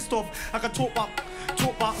when pissed off. I can talk about.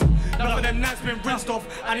 None of them nights been rinsed off.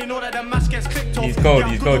 And you know that the mask gets clicked off. He's cold, yeah,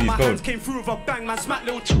 he's cold, he's my cold. hands came through with a bang, man. Smack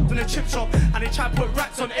little chips in the chip shop. And they try to put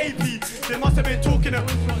rats on AP. They must have been talking to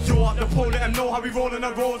you up the pole, let them know how we roll on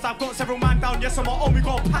the roads. I've got several man down, yes, on my own. We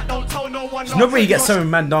got a pat, don't tell no one. Nobody gets 7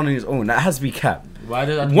 man down on his own. That has to be capped. Why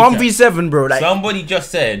does that 1v7, bro. Like, somebody just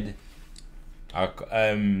said,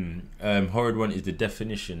 horrid one is the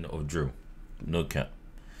definition of drill. No cap.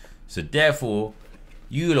 So therefore,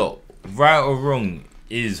 you lot, right or wrong,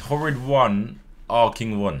 is horrid one our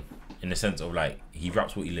king one in the sense of like he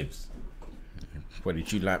raps what he lives. What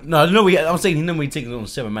did you like? No, I'm saying he normally takes on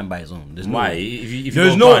 7 man by his own. There's Why?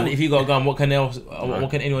 No, if you got a gun, what can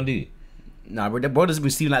anyone do? Nah, bro, that bro doesn't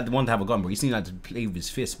seem like the one to have a gun, bro. He seems like to play with his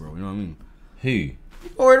fist, bro. You know what I mean? Who?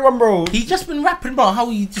 Horrid one, bro. He's just been rapping about how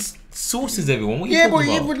he just sources everyone. What Yeah, you bro,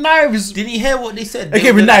 talking he about? with knives. Did he hear what they said?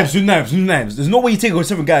 Okay, with knives. There's no way you take on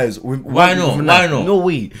 7 guys. Why not? Why not? No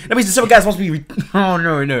way. That means the 7 guys must be. Oh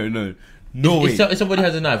no. No way. If somebody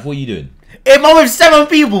has a knife, what are you doing? If I'm with 7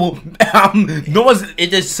 people, no one's. If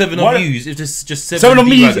there's 7 of yous, if there's just 7 of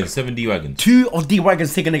me, D-wagons, 7 D-wagons. 2 of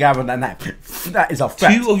D-wagons taking a guy with that knife. That is a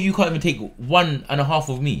fact. 2 of you can't even take 1.5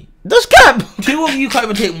 of me. That's cap. 2 of you can't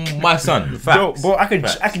even take my son. Facts. Bro, I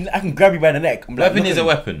can grab you by the neck. Weapon is a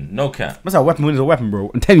weapon. No cap. That's a weapon. Is a weapon, bro.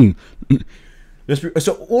 I'm telling you.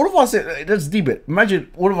 So all of us, let's deep it.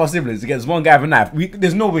 Imagine all of our siblings against one guy with a knife.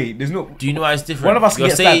 There's no way. There's no. Do you know why it's different? One of us you're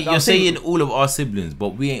can saying all of our siblings, but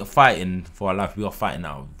we ain't fighting for our life. We are fighting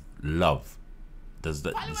out of love. It's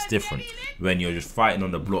different when you're just fighting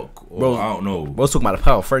on the block, or bro, I don't know. We're talking about the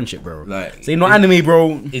power of friendship, bro. Like, say no anime,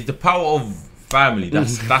 bro. It's the power of family.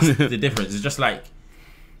 That's the difference. It's just like,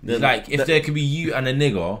 if there could be you and a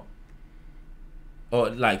nigga, or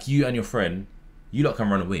like you and your friend, you lot can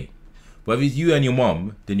run away. But if it's you and your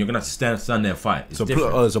mom, then you're gonna have to stand there and fight. It's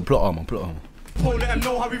different. It's a plot armor. Let them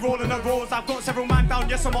know how we roll on the roads. I've got several man down,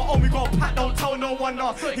 yes, on my own. We got a pat, don't tell no one.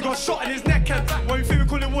 He got shot in his neck, and when we think we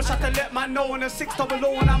couldn't wash, I have to let man know. On a 600,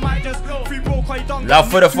 and I might just free broke.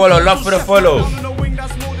 Love for the follow.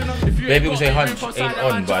 Maybe we say Hunch ain't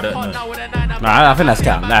on, but I don't know. Nah, I think that's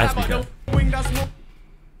cap. That has to be cap.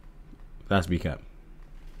 That's be cap.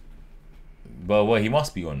 But well, he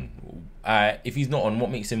must be on. If he's not on,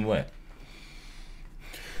 what makes him where?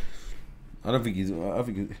 I don't think he's. If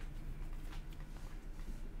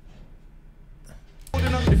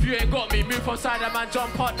you ain't got me, move from side of man,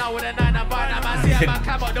 jump out now with a 9 and buy that man. See a man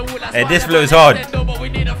climb up the wall. Hey, this flow is hard.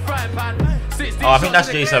 Oh, I think that's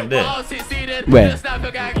J-Sub there. Where?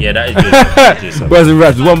 Yeah, that is J-Sub. Where's the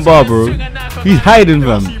raps? 1 bar, bro. He's hiding,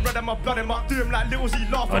 fam.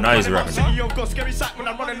 Oh, now he's rapping.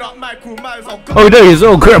 Oh, there he is.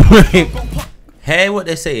 Oh, crap. Hear what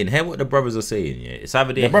they're saying. Hear what the brothers are saying. Yeah, it's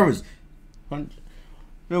either the brothers.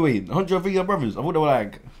 No wait, 100 of your brothers. I thought they were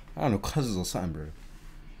like, I don't know, cousins or something, bro.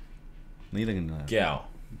 No, you looking at that. Get out.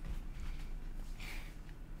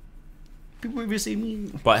 People even say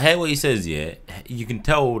me. But hear what he says. Yeah, you can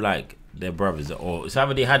tell like they're brothers, or it's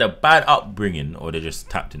either they had a bad upbringing or they're just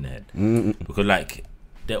tapped in the head. Because like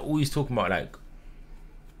they're always talking about like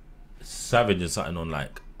Savage and something on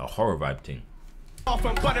like a horror vibe thing.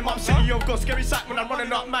 From got him up, city of God, scary sack when I'm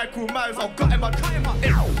running up Michael Myers. I've got him up,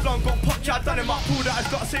 long got pop, yeah, I done him up. Pulled that,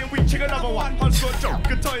 I've got a same week, chick another one. Hunch got joke,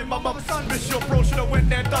 could tell you my mum, miss your bro, should've went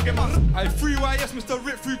there and dug him up. I free YS, Mr.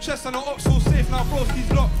 Rip through chest and the ox so safe, now broski's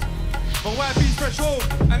locked. But why be threshold?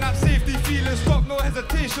 And that safety feeling stop, no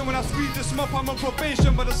hesitation. When I squeeze this mop, I'm on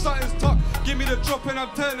probation, but the something's tucked. Give me the drop and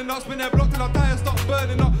I'm turning up. Spin there blocked and our tires stop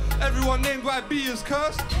burning up. Everyone named YB is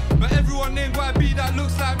cursed, but everyone named YB that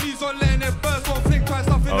looks like me's on letting it burst. Won't think twice,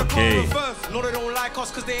 stuff in the car reverse. No, they don't like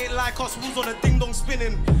us because they ain't like us. Rules on the ding dong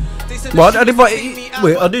spinning. They said what?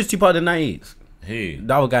 Wait, are these 2 part of the 98s? Who?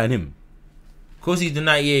 The other guy and him. Of course he's the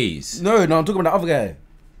 98s. No, I'm talking about the other guy.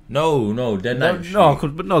 No, they're not. No,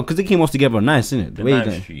 because they came off together nice, innit? The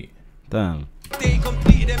 9th Street. Damn. They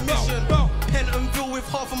completed their mission. Pentonville with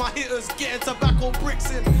half of my hitters getting tobacco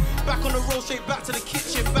bricks in. Back on the road, straight back to the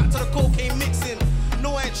kitchen, back to the cocaine mixing.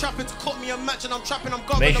 No, I ain't trapping to cut me a match, and I'm trapping. I'm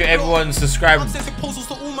make sure everyone subscribe to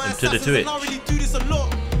the Twitch. I really do this a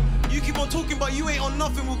lot. You keep on talking, but you ain't on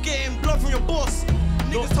nothing. We'll get in blood from your boss.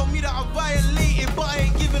 Niggas told me that I violated, but I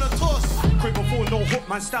ain't giving a toss. Quick before no hook,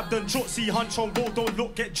 man stabbed and dropped. See Hunch on goal, don't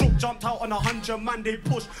look, get dropped. Jumped out on 100 man, they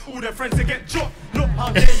push all their friends to get dropped. Look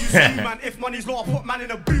how dare you see, man. If money's low, I put man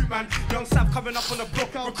in a boot, man. Young Sav coming up on the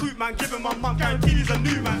block, recruit, man. Giving my mum guaranteed he's a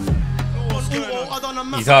new man.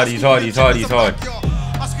 He's hard.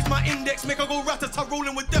 I squeeze my index, make her go rat-a-tat,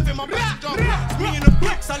 rolling with death in my back. Me in the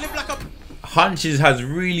bricks, I live like a... Hunches has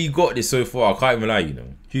really got this so far. I can't even lie, you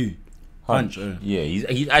know. Who? Hunch. Yeah,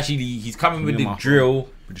 he's coming with the drill.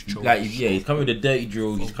 Like he's coming with the dirty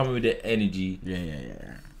drill. He's coming with the energy.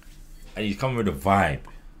 Yeah. And he's coming with the vibe.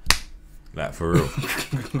 Like for real.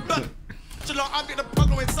 I get the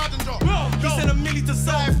plug with Sergeant Joe. He sent a milli to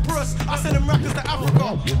Cyprus. I sent him rackets to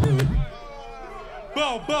Africa.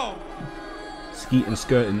 Bow. Skeet and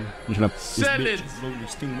skirting. I'm trying to Sell it.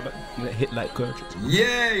 hit like Kirk.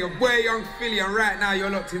 Yeah, your boy Young Philly, and right now you're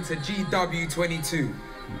locked into GW22.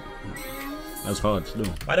 That's hard still.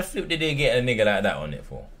 Why the flip did they get a nigga like that on it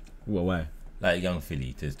for? What, why? Like Young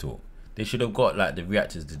Philly to talk. They should have got like the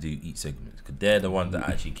reactors to do each segment because they're the ones that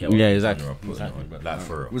actually care. Yeah, exactly. Like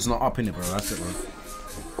for real. It's not up in it, bro. That's it, bro.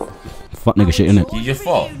 Fuck nigga shit, innit? You just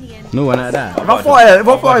fought. No one like that. If I fight,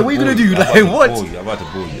 what are you gonna do? Like what? I'm about to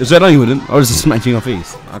bore you. So I know you wouldn't. I was just smacking your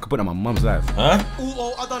face. I could put that on my mum's life. Huh?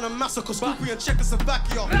 I done a massacre, Scoopy and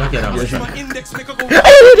Czechoslovakia. Look at that. My index, make her go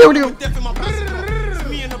death in my passenger.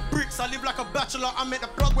 Me and the bricks, I live like a bachelor. I met the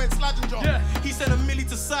plug with Sladding Job. He sent a milli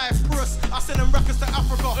to Cyprus. I sent him rackets to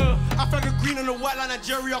Africa. I flag a green on the white line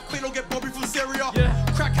Nigeria. Quail get Bobby from Syria.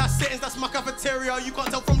 Crack house settings, that's my cafeteria. You can't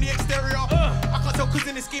tell from the exterior. I can't tell cause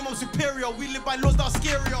in this game I'm superior. We live by laws that are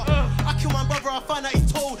scarier. I kill my brother, I find out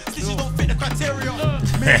he's told. Stitches don't fit the criteria.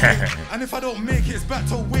 And if I don't make it, it's back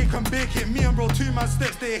to wake and bake it. Me and bro, 2 man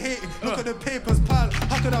steps, they hate it. Look at the papers, pal.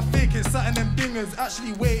 How could I fake it? Sat in them dingers,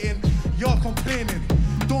 actually waiting. You're complaining.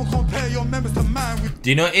 Don't compare your members to mine. Do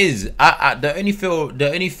you know what it is? The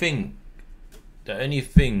only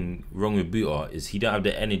thing wrong with Buta is he don't have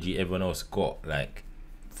the energy everyone else got, like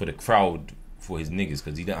for the crowd, for his niggas,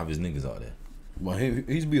 because he don't have his niggas out there. Well,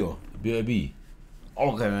 he's Buta. Buta B.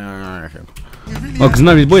 Okay. Oh, because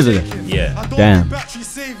none of his boys are there. Yeah. Damn.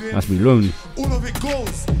 Must be lonely. All of it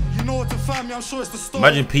goes. You know what to find me, I'm sure it's the story.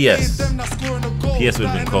 Imagine PS. PS would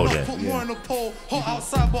have been cold there. More in the pole, hot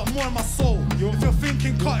outside, but more in my soul. If you're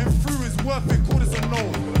thinking cutting through is worth it, call this a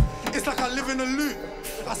no. It's like I live in a loop.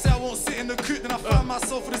 I say I won't sit in the coop, then I find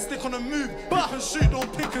myself with a stick on the move. Pick and shoot,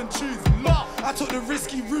 don't pick and choose. I took the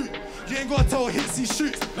risky route. You ain't gotta tell hits he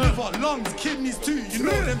shoots. Liver, lungs, kidneys too. You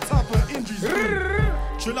know them type of injuries.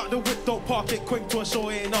 Drill out the whip, don't park it quick to a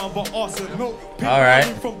show, ain't nothing but arson. No, alright.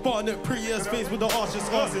 From Barnet, pretty years face with the arse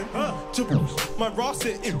just arsing. My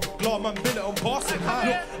rasset in, glad man billet on passing.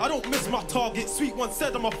 Look, I don't miss my target. Sweet one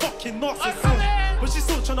said I'm a fucking narcissist. But she's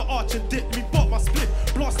still trying to arch and dip me, but my split,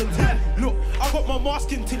 blast and tip. Look, I got my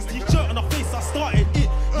masking things, t-shirt on the face, I started it.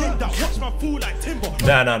 Yeah, that watch my fool like timber.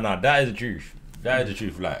 Nah, that is the truth. That is the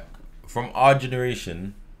truth. Like, from our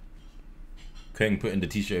generation, Kweng putting the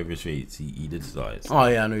t-shirt over his face, he did start it. Oh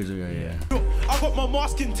yeah, I know he's yeah. Look, I got my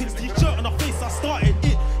masking things, t-shirt on the face, I started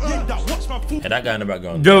it. Yeah, that watch my fool. Yeah, that guy in the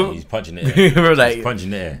background, Yo. he's punching it. Bro, like, he's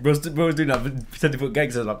punching it. Bro's doing that. Pretend to put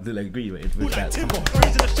gangsters up to like agree with it. Like timber,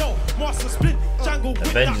 raising the show, master split, Django,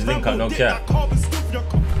 Avengers link up, no cap.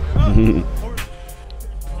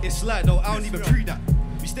 It's like though, I don't even pre that.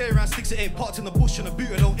 We stay around 6 or 8 parked in the bush and a boot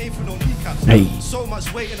and don't aim for no kneecaps. Hey. So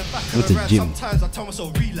much weight in the back What's of the a ride. gym? Sometimes I tell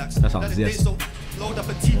myself relax. That sounds yes. So load up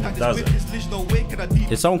a tea pack, this whip, this lidge, no weight, can I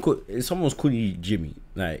deep? It's someone's called you Jimmy.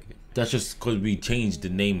 Like That's just because we changed the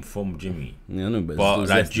name from Jimmy. Yeah, I know, but like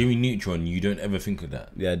less. Jimmy Neutron, you don't ever think of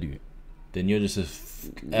that. Yeah, I do. Then you're just a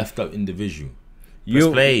effed up individual. Press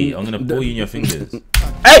play. I'm gonna pull you in your fingers.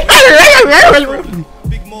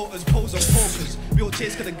 Big motors, pose and focus. Real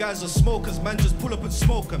chase cause the guys are smokers. Man, just pull up and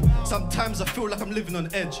smoke them. Sometimes I feel like I'm living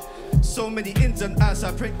on edge. So many ins and outs,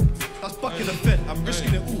 I pray that's fucking the fed. I'm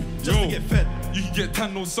risking it all just to get fed. You can get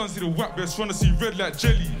tan, no sun, see the whack best, trying to see red like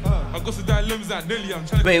jelly. I got some dilemmas like Nelly. I'm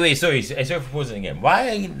trying to Wait, sorry for pausing again. Why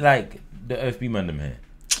are you like the OFB man them here?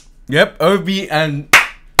 Yep, OB and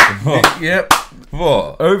yep.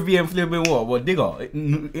 What? OB and flipping what? Digga. It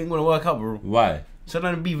ain't gonna work out, bro. Why? So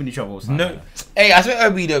none of beefing each other. No. Hey, I swear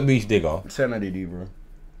OB don't beef Digga. So none they do, bro.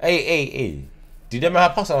 Hey. Did them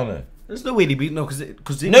have pass on her? There's no way they beat. No,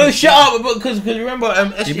 because no, shut up. Because remember,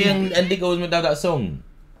 SG and Digga was meant to have that song.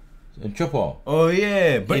 And Chopper. Oh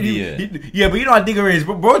yeah, but but you know how Digga is,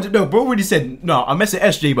 bro. Bro already said no. I mess with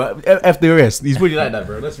SJ, but F the rest. He's really like that,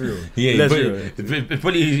 bro. That's real. Yeah,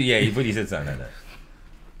 he probably said something like that.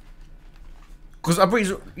 Cause I'm pretty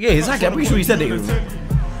sure. Yeah, exactly. I'm pretty sure he said it.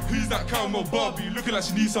 Who's that caramel Barbie? Looking like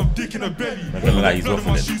she needs some dick in her belly. I'm gonna lie, he's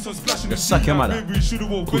waffling. Just suck him out.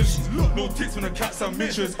 No tits when the cats and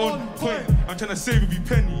make sure it's on point. I'm trying to save every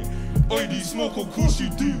penny. Oh, do you smoke? Of course you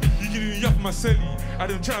do. You can even yap my celly. I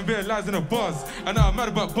don't try and bear lies in a buzz. And now I'm mad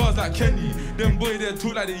about bars like Kenny. Them boy there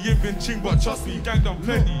talk like they ain't been ching, but trust me, gang done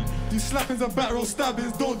plenty. These slappings and back row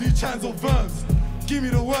stabbings don't do chans or verbs. Give me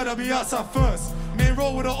the word, I'll be outside first. Main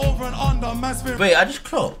roll with an over and under, man spin. Wait, I just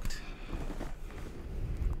clocked.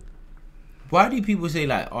 Why do people say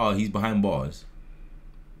like, oh, he's behind bars?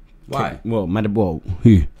 Why? Well, man, well,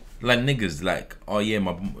 who? Like niggas, like, oh yeah,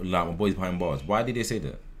 my boy's behind bars. Why did they say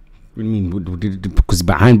that? What do you mean? Because he's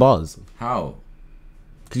behind bars. How?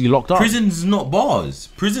 Because you're locked up. Prison's not bars.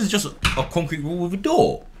 Prison's just a concrete wall with a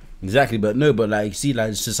door. Exactly, but no, but like, see,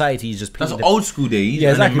 like, society is just... That's old school days.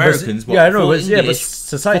 Yeah, exactly. Americans, but yeah, I know, for but, yeah, but English,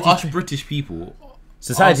 society... For us British people,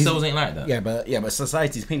 society ourselves ain't like that. Yeah, but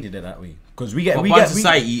society's painted it that way. Because we get...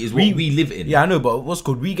 society is what we live in. Yeah, I know, but what's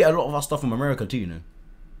called... We get a lot of our stuff from America too, you know?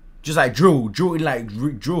 Just like drill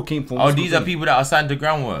came from... Oh, these are people that are signed to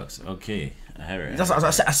Groundworks. Okay, I hear it.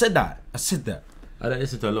 I said that. I don't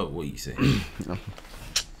listen to a lot of what you say.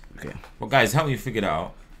 Okay. Well, guys, help me figure that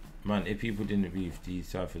out. Man, if people didn't believe these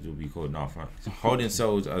ciphers would be called now, facts. Holding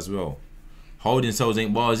cells as well. Holding cells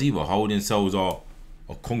ain't bars either. Holding cells are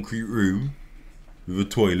a concrete room with a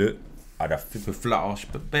toilet and a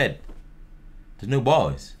flat bed. There's no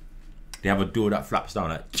bars. They have a door that flaps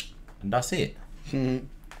down like, and that's it.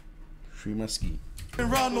 Free musky.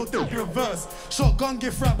 Round no dip reverse. Shotgun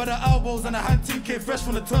get frapped by the elbows and a hand team came fresh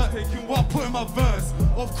from the turf. What I put in my verse.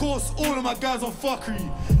 Of course, all of my guys on fuckery.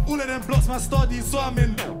 All of them blocks my studies, so I'm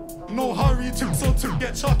in no hurry. Took to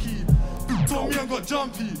get chucky. Told me I got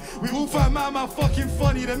jumpy. We all find man fucking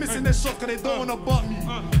funny. They're missing their shots cause they don't wanna butt me.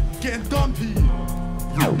 Getting dumpy.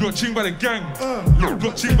 Got ching by the gang.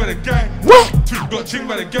 Got ching by the gang. What? Got ching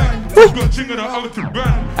by the gang. Got ching on the other to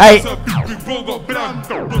bang. Hey. Big bro got blam.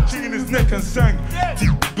 Got ching in his neck and sang.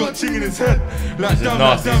 Got ching in his head. Like this is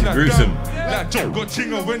nasty, this is gruesome. Like Joe got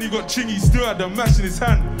ching on when he got ching, he still had the mash in his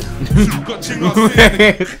hand. Got ching on.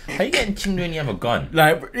 How you getting chinged when you have a gun?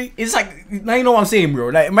 Like, it's like, now you know what I'm saying, bro.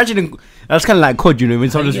 Like, imagine that's kind of like COD, you know, when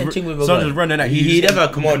someone just running at you. He never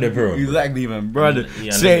commanded, bro. Exactly, man, brother.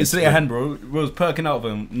 Slay your hand, bro. Bro's perking out of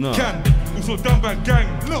him. No. Also done by gang.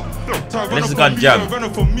 Look, this is gun jam. Run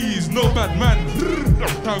up for me, he's no bad man.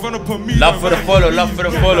 Run up for me. Love for the follow, love for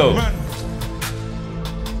the follow.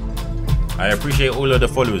 I appreciate all of the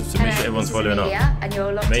followers, so make sure everyone's following up.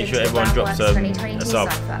 Make sure everyone drops a sub.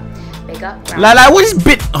 Like, what is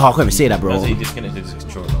bit? Oh, I can't even say that, bro. That's he disconnected his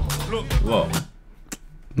controller. What?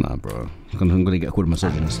 Nah, bro. I'm gonna get called a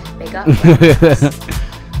misogynist. Big up.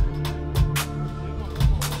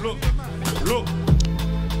 Look.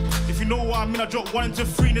 If you know what I mean, I drop 1 into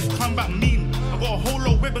 3 in this comeback mean. I got a whole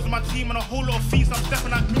lot of whippers on my team and a whole lot of feasts, I'm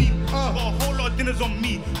stepping out clean. I got a whole lot of dinners on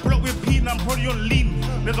me. Pull up with Pete and I'm probably on lean.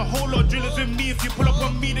 There's a whole lot of drillers with me. If you pull up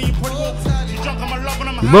on me, then you probably won't. You drunk on my love and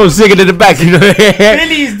I'm high. Bro, singing in the back, you know.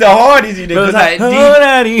 Billy's the hardest, you know. Like,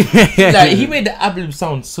 like, he made the album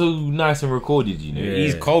sound so nice and recorded, you know. Yeah.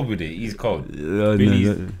 He's cold with it. He's cold.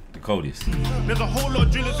 Billy's the coldest. There's a whole lot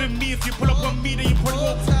of drillers with me. If you pull up on me, then you probably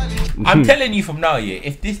won't. I'm telling you from now, yeah,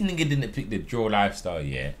 if this nigga didn't pick the draw lifestyle,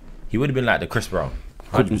 yeah, he would have been like the Chris Brown.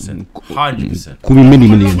 100%. 100%. Could be many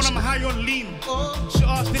millions. She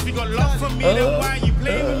asked if you got love from me, then why you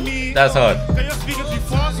playing with me? That's hard. Cause you're speaking too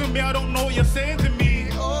fast with me, I don't know what you're saying to me.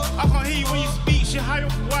 I can't hear you when you speak, shit high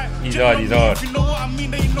up white. He's hard, he's hard. If you know what I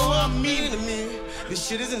mean, then you know what I mean. This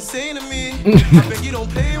shit is insane to me. I beg you don't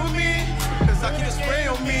play with me. Cause I keep a spray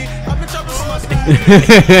on me. I've been chopping from my school.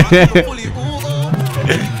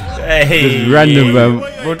 Hey, random, man.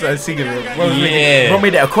 Bro, try to sing it, bro. Yeah. Bro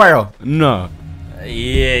made it a choir. No.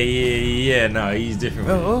 Yeah. No, he's different.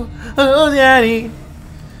 Oh, daddy.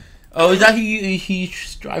 Oh, is that who he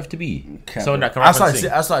strive to be? Someone that can rap and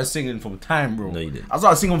sing? I started singing from time, bro. No, you didn't. I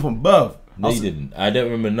started singing from birth. No, you didn't. I don't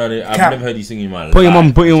remember none of it. I've never heard you singing in my life. Put your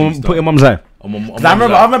mum's eye.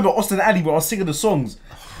 I remember Austin Alley, bro. I was singing the songs.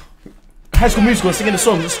 High School Musical, I was singing the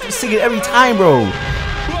songs. Just singing every time, bro. You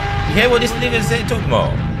hear what this nigga said talking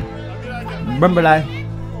about? Remember, like,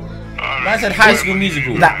 I said High School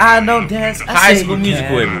Musical. Like, I know dance. High School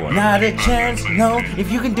Musical, everyone. Not a chance, no.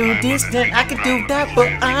 If you can do this, then I can do that, but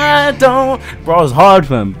I don't. Bro, it's hard,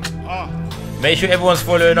 fam. Make sure everyone's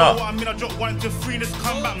following up. I mean, I dropped 1 into 3 in this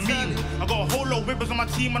comeback mean. I got a whole lot of whippers on my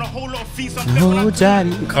team and a whole lot of feasts. I'm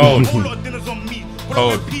daddy. Cold. A whole lot of dinners on me.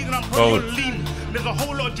 Cold. Lean. There's a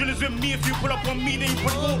whole lot of drillers with me. If you pull up on me, then you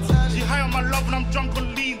probably won't. She high on my love and I'm drunk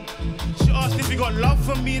on lean. She asked if you got love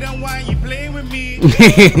for me, then why ain't you playing with me? You're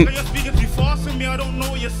speaking too fast for me, I don't know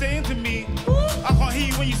what you're saying to me. I can't hear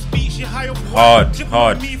you when you speak, she high up. Hard.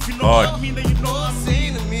 If you know what I mean, then you know what I'm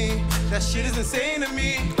saying to me. That shit is insane to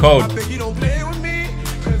me. Cold. I beg you don't play with me.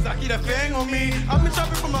 Cause I keep that thing on me. I've been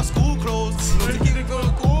shopping from my school clothes. No to keep it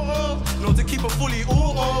going cool, no to keep it fully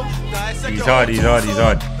ooh. He's hard.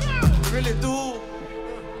 Really do.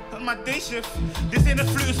 on my day shift. This ain't a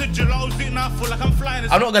flu, it's a drill. I was doing now, I feel like I'm flying.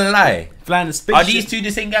 I'm not gonna lie. Flying the spaceship. Are these two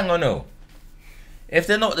the same gang or no? If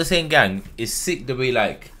they're not the same gang, it's sick the way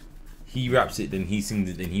like he raps it, then he sings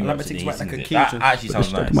it, then he raps it, then he sings it. That actually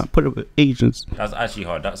sounds nice. Put it with Asians. That's actually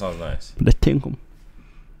hard. That sounds nice. The tinkle.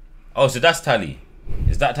 Oh, so that's Tally.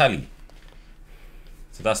 Is that Tally?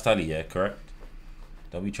 So that's Tally, yeah, correct?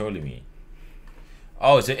 Don't be trolling me.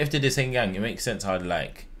 Oh, so if they're the same gang, it makes sense how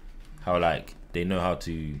they know how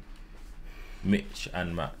to mix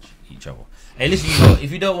and match each other. Hey, listen, you lot,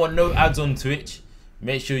 if you don't want no ads on Twitch,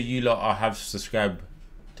 make sure you lot have subscribed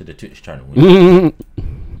to the Twitch channel.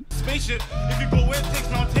 Spaceship, if you go where it takes,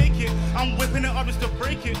 now take it. I'm whipping it up just to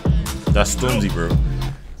break it. That's Stormzy, bro.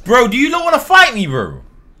 Bro, do you not want to fight me, bro?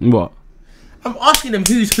 What? I'm asking them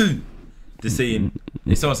who's who. They're saying,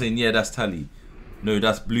 if someone's saying, yeah, that's Tally. No,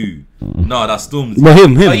 that's Blue. No, that's Stormzy. Well,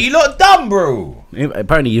 him. Are you lot dumb, bro?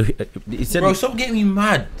 Apparently, he said. Bro, stop getting me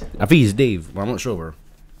mad. I think he's Dave, but I'm not sure, bro.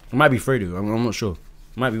 It might be Fredo. I'm not sure.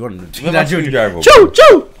 It might be one of them. Chill,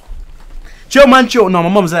 man, chill. No, my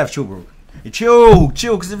mum's alive. Chill, bro. Chill,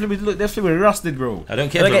 because if we look, they're feeling rusted, bro. I don't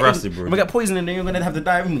care if they're rusted, bro. If I get poison in there, you're gonna have to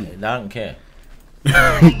die with me. I don't care.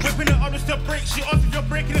 Whipping it up just to break shit off. If you're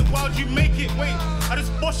breaking it, why would you make it? Wait, I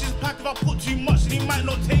just bosh his pack if I put too much, and he might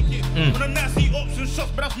not take it. When a nasty option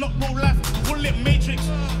shots, but that's not real life. Full it matrix.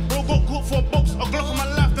 Bro got caught for a box, a Glock on my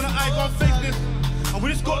left, and I can't face this. And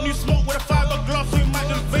we just got new smoke with a fiber glass, so we might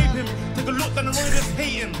just vape him. Take a look down the road, just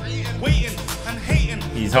hating, waiting, and hating.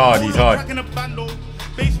 He's hard. Cracking a bando,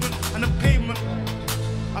 basement, and the pavement.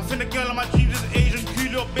 I think the girl on my dreams is Asian,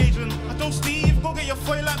 Coolio Beijing. I told Steve, go get your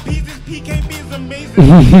foil like peas. This PKB is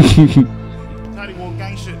amazing. Tally wall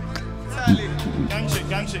gang shit.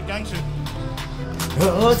 Gang shit.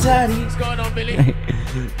 Oh, Tally. What's going on, Billy?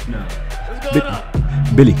 No. What's going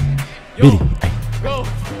on? Billy. Go.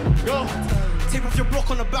 Tape off your block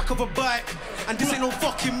on the back of a bike. And this ain't no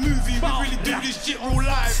fucking movie. We really do this shit real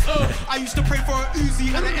life. I used to pray for a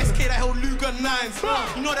Uzi and an SK that held Luger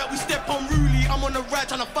 9s. You know that we step on Ruli. I'm on the ride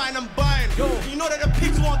trying to find and bind. You know that the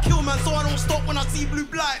pigs want kill, man, so I don't stop when I see blue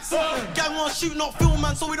blights. Gang want shoot, not film,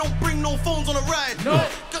 man, so we don't bring no phones on the ride.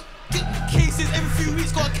 Cases every few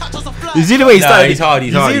weeks, gotta catch us a fly. You see the way he started? He's hard.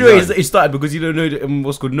 You see the way he started because you don't know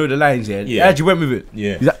what's called know the lines, yeah? He actually went with it.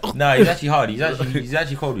 Yeah. He's like, oh. Nah, he's actually hard. He's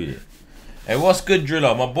actually cold with it. Hey, what's good,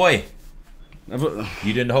 Driller, my boy?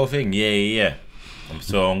 You doing the whole thing? Yeah.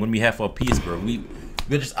 So I'm gonna be here for a piece, bro.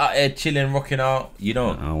 We're just out here chilling, rocking out. You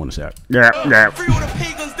know. I don't want to say that. Free all the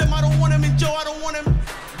pagans, them I don't want them in jail. I don't want them.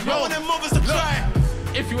 I want them mothers to cry.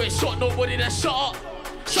 If you ain't shot nobody, then shut up.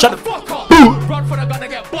 Shut the fuck up. Run for the gun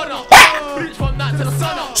and get bun up. Reach from night to the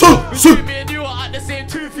sun up. Between me and you are at the same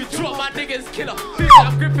tooth. You drop my niggas killer.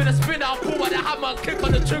 I'm gripping a spinner. I'll pull by the hammer and kick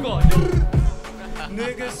on the trigger.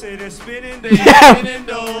 Niggas say they're spinning, they spinning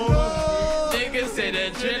though. Niggas say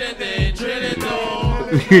they're drilling, they drilling though.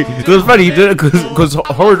 It was funny because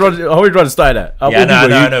Horrid Run started that.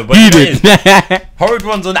 Yeah, no, but he did. Horrid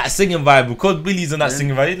Run's on that singing vibe because Billy's on that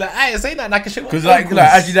singing vibe. He's like, hey, say that like a shit. Because like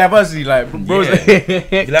actually diversity, like bro. Yeah.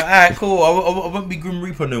 He's like, alright, cool. I won't be Grim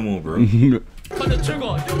Reaper no more, bro. On the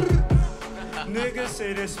trigger. Niggas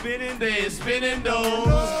say they're spinning, they spinning though.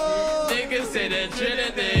 Niggas say they're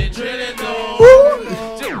drilling, they drilling though.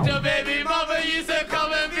 Your baby mama used to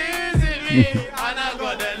come and visit me, and I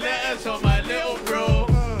got the letters from my little bro.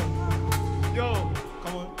 Yo,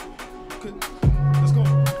 come on, let's go.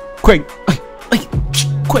 Quick,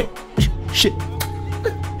 shit.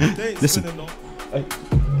 Listen.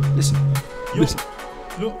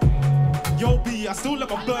 Look. Yo, B, I still let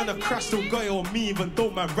my burner crash, still got it on me, even though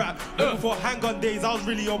man rap. Before handgun days, I was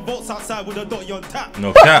really on boats outside with a dotty on tap.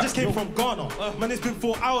 No cap. I just came from Ghana. Man, it's been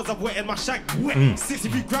 4 hours, I've wetted my shank.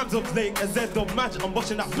 63 grams of lake, a Z of magic, I'm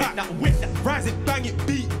watching that pack, that whip. Rise it, bang it,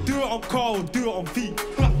 beat. Do it on car, do it on feet.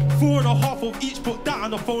 4.5 of each, put that on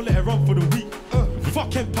the phone, let it run for the week.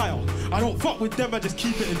 Fuck Empire, I don't fuck with them, I just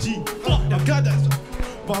keep it a G. I'm glad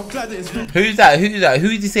that it's free. Who's that?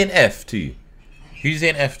 Who's he saying F to? Who's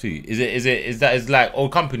saying F to? Is that like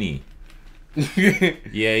old company?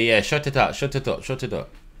 yeah. Shut it up.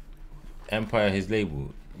 Empire, his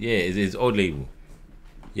label. Yeah, it's his old label.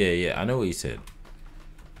 Yeah. I know what he said.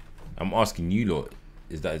 I'm asking you lot.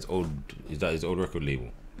 Is that his old record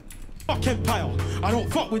label? Fuck Empire. I don't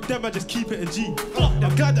fuck with them. I just keep it a G.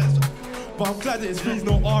 I'm glad that it's freeze,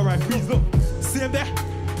 no R.I. freeze. Look, see him there?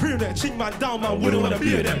 Pre there, ching man down, man, wouldn't wanna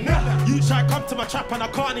be with them. You try come to my trap and I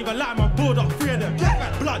can't even lie, man, board up 3 of them.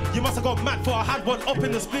 Blood, you must have got mad for I had one up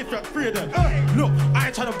in the split for 3 of them. Look, I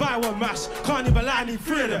ain't trying to buy a mash. Can't even lie, I need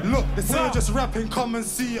 3 of them. Look, they say you're just rapping, come and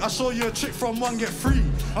see. I show you a trick from 1 get 3.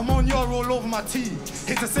 I'm on your all over my tea.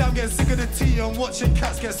 Hate to say I'm getting sick of the tea. I'm watching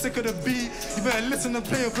cats get sick of the beat. You better listen and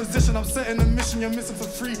play your position. I'm setting a mission you're missing for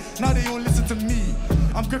free. Now they all listen to me.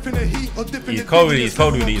 I'm gripping the heat or dipping the cold with it, he's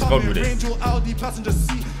cold with it, he's cold with it. Range or Audi passenger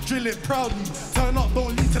seat, drill it proudly. Turn up,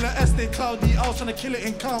 don't lead till the S stay cloudy. I was trying to kill it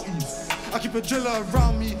in counties. I keep a driller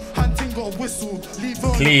around me, hunting got a whistle. Leave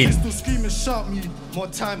on the pistol, scream and shout me. More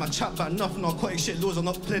time, I chat about nothing. Narcotic shit laws are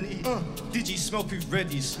not plenty. Digi smell proof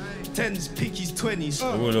readies, 10s, pickies, 20s.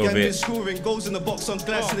 Gang been scoring goals in the box on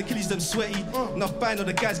glass till the Achilles them sweaty. Enough buying on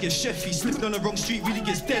the guys get chefy. Slipping on the wrong street really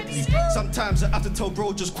gets deadly. Sometimes I have to tell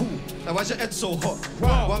bro just cool. Now why's your head so hot?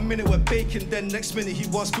 1 minute we're baking, then next minute he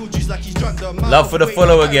wants school juice like he's drunk the amount. Love for the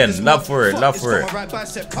follow again. Love for it. Love for it. My right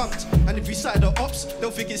bicep pumped, and if we side the ops, they'll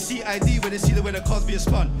think it's CID when they see the way the cars being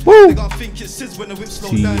spun. They gonna think it's SIDS when the whip slow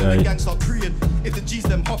down and the gang start preying. If the G's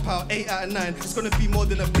them hop out 8 out of 9, it's gonna be more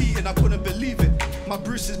than a beating. I couldn't believe it. My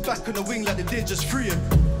Bruce is back on the wing like they did just free him.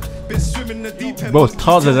 Been swimming in the deep end. Bro,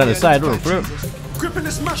 Tarzan's at the side, bro. Gripping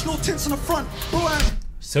this match, no tints on the front.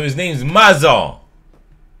 So his name's Mazza.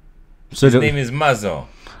 So his name is Mazza.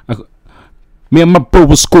 Me and my bro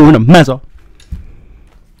was scoring a Mazza.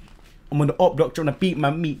 I'm on the up block trying to beat my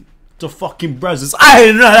meat to fucking brothers. I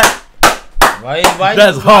didn't know that. Why?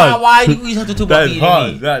 That's hard. Why do you always have to talk about beating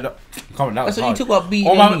me? Come on, that was That's what hard. you talk about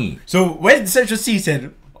beating me. So when Central C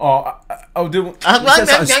said, "Oh, I'll do," he said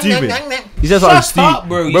something stupid. He said something stupid,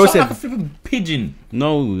 bro. You bro sound said, like a flipping pigeon.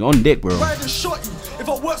 No, on deck, bro. Riding shorty. If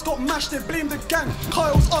our works got mashed, they blame the gang.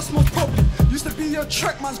 Kyle's us most probably. Used to be a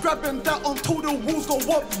track man's grabbing that until the walls got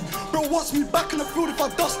wobbly. Bro wants me back in the field if I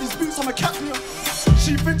dust these boots, I'm a captain.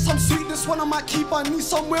 She thinks I'm sweet, this one I might keep. I need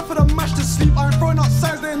somewhere for the mash to sleep. I ain't throwing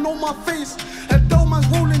outside, they know my face. Adele man's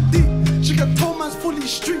rolling deep. She can tell man's fully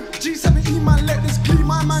street. G7E man let this glee.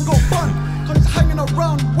 My man got bun. Cause he's hanging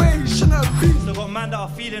around where he shouldn't have been. Still got man that are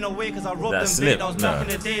feeling away cause I robbed them Slim, big. I was back in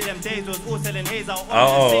the day, them days was all selling haze out.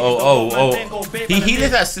 He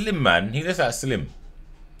looks like Slim, man. He looks like Slim.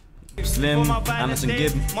 Slim, Anderson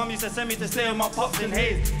Gibb. Mum used to send me to stay with my pops in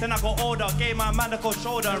haze. Then I got older, gave my man a cold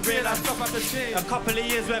shoulder and realized stuff at the shade. A couple of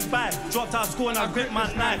years went by, dropped out of school and I gripped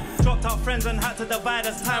my knife. Dropped out friends and had to divide.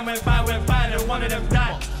 As time went by, then one of them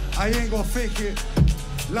died. I ain't gonna fake it.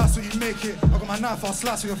 Last week you make it. I got my knife, I'll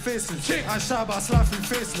slice through your faces. I ain't shy, but I slide through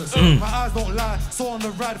faceless. My eyes don't lie, so on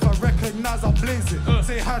the ride, if I recognize, I'll blaze it.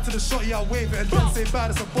 Say hi to the shorty, I'll wave it, and then say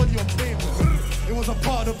bad, it's a body on pavement. It was a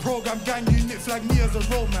part of the program, gang unit flag me as a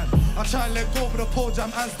road man. I try and let go of the pole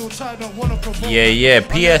jam and still try, don't wanna provoke. Yeah.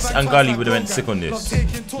 PS and Gully would have went sick on this.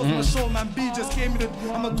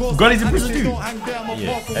 Gully's in prison too.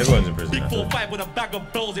 Yeah, everyone's in prison. Big 4-5 with a bag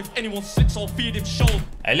of bills. If anyone slicks, I'll feed him shows.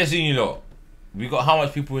 Hey, listen, you lot. We got how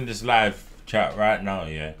much people in this live chat right now,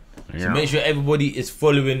 yeah? So make sure everybody is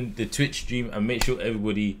following the Twitch stream and make sure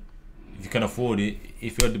everybody, if you can afford it,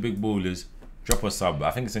 if you're the big ballers, drop a sub.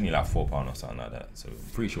 I think it's only like £4 or something like that. So I'm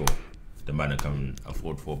pretty sure the man can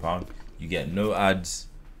afford £4. You get no ads,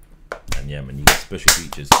 and yeah, man, you get special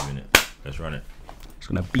features doing it. Let's run it. It's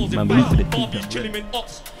gonna beat my move with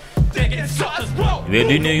They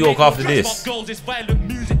do New York after this. Girls, it's violent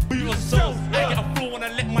music, boo yourselves. I get a flow when I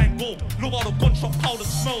let mine go. Look how the gunshot powder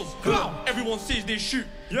smells. Everyone says they shoot,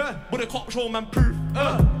 but the cop show man proof.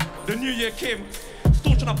 The new year came,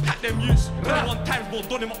 still trying to pack them youths. 21 times more,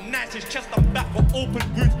 done him up nice, his chest and back got open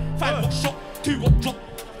wounds. 5 got shot, 2 got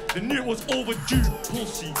dropped. The new was overdue,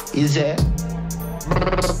 pussy. Is it?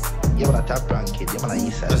 You want to tap rank it, you want to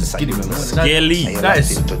eat Skelly. That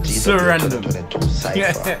is so random.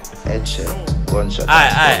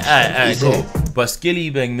 Aye, cool. But Skilly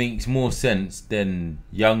Bang makes more sense than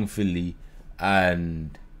Young Philly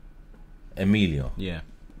and Amelia. Yeah.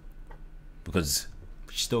 Because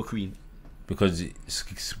she's still queen. Because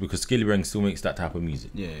Skilly Bang still makes that type of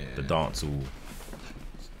music. Yeah. The dance all.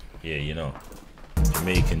 Yeah, you know.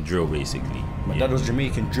 Jamaican drill basically. My dad was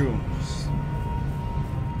Jamaican drill.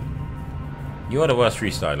 You are the worst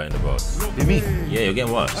freestyler in the world. You me? Yeah, you're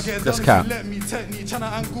getting worse. That's cap. Let me technique, trying to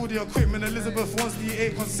angle the equipment. Elizabeth wants the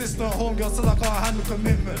 8 consistent. Homegirl says I can't handle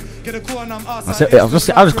commitment. Get a call and I'm outside.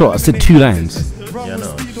 I said 2 lines. Yeah,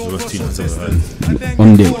 no. Those 2 lines over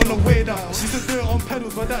on day. She used to do it on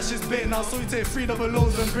pedals, but that shit's bait now. So we take 3 double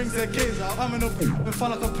loads and brings their gaze out. I'm in a and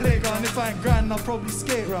fun like a playground. If I ain't grand, I'll probably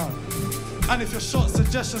skate round. And if your shot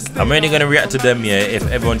suggestions, I'm only gonna react to them, yeah, if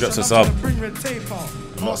everyone drops a sub.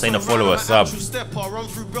 I'm not saying to follow a sub.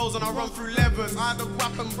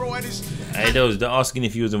 Hey, those, they're asking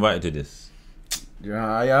if you was invited to this. Yeah,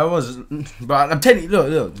 I was, but I'm telling you,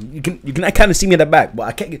 look, you can kind of see me in the back, but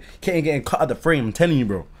I can't getting cut out the frame. I'm telling you,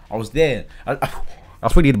 bro, I was there.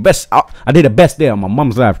 was really the best. I did the best there on my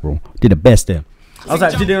mom's life, bro. Did the best there. I was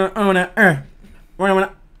like,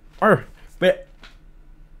 but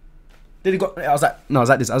then he got. I was like, no, I was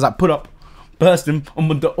like this. I was like, put up, burst him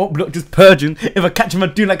on the up block, just purging. If I catch him, I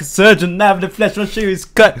do like a surgeon. Now the flesh will show his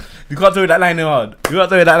cut. You can't tell me that line ain't hard. You can't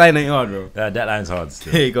tell me that line ain't hard, bro. That line's hard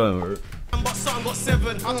still. Here you go, bro. That's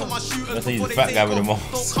the fat guy with the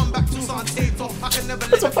mask.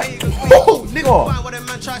 That's a fat. Oh, nigga.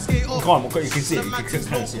 Come on, you can see it. You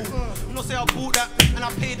can see it. No, say I bought that and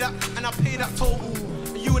I paid that total.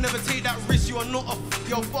 You will never take that risk. You are not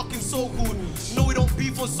you're fucking so cool. No, we don't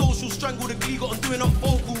beef on social. Strangle the glee, got on doing up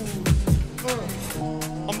vocal.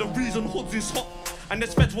 I'm the reason Hoods is hot. And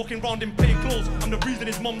there's feds walking round in plain clothes. I'm the reason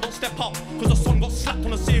his mum don't step up. Cause the son got slapped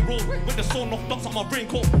on the same road. With the son knocked up on my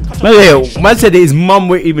raincoat. Man said his mum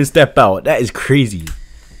won't even step out. That is crazy.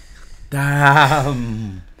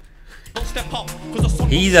 Damn.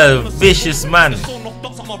 He's a vicious man.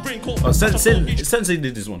 Oh, Sensei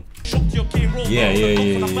did this one. Yeah.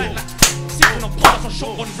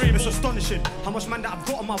 It's astonishing how much man that I've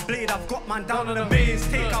got on my blade. I've got man down on the maze.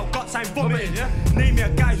 Take out guts, I'm vomiting. Name me a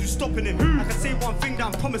guy who's stopping him. I can say one thing that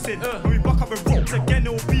I'm promising. When we buck up with ropes again,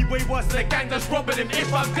 it'll be way worse than the gang that's robbing him.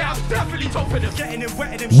 If I'm down, definitely topping him. Getting him,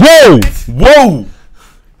 wetting him. Whoa!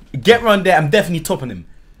 Get round there, I'm definitely topping him.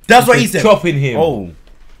 That's what he said. Chopping him. Oh.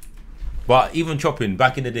 But even chopping,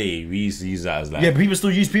 back in the day, we used to use that as like... Yeah, people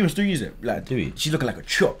still use it. Like, do it. She's looking like a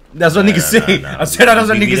chop. That's what niggas say. I said that's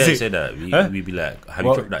what niggas say. We don't say that. We'd be like, have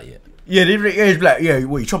you chopped that yet? Yeah, they'd be like, yeah,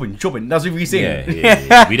 what, you chopping? That's what we say.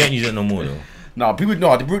 Yeah. We don't use it no more though. No, people,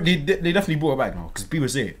 they definitely brought it back now, because people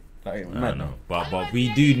say it. Like, no. But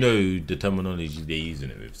we do know the terminology they're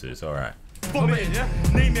using it with, so it's alright.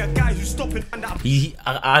 Name me a guy who's stopping.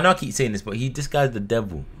 I know I keep saying this, but this guy's the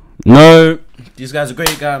devil. No, this guy's a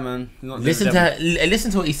great guy, man. Listen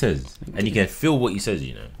to what he says, and you can feel what he says.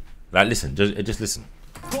 You know, like listen, just listen.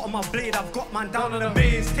 Got on my blade, I've got man down on the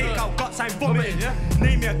maze. Take out guts, I'm vomiting.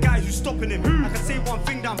 Name me a guy who's stopping him. I can say one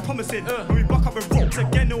thing that I'm promising. When we buck up with ropes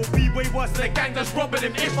again, it'll be way worse than the gang that's robbing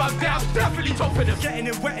him. If I'm down, definitely topping him. Getting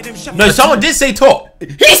him, wetting him. No, someone did say top.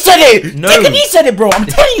 He said it. No, he said it, bro. I'm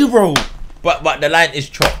telling you, bro. But the line is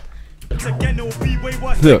chop. Again, it'll be way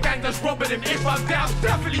worse than the gang that's robbing him. If I'm down,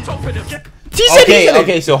 definitely topping him.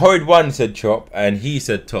 Okay, so Horrid One said chop and he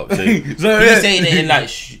said top. So he's saying it in like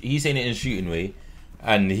he's saying it in a shooting way,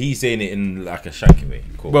 and he's saying it in like a shanking way.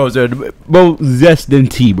 Cool. Bro, zest than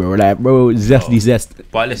tea, bro. Like, bro, zest.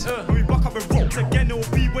 But listen. We buck up with ropes again, it'll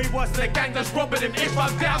be way worse than the gang that's robbing him. If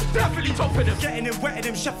I'm down, definitely topping him. Getting him, wetting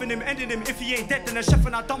him, chefing him, ending him. If he ain't dead, then the chef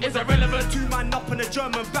and I done was irrelevant. 2 man up in the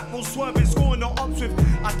German back row swerving, scoring no ups with.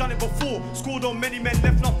 I done it before, scored on many men,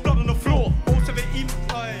 left enough blood on the floor. Most of it even.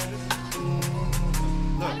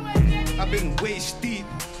 I've been waist deep,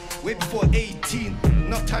 way before 18.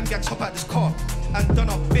 Enough time get top out this car and done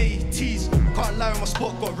up ATs. Can't lie, my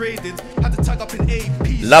spot got raided. Had to tag up in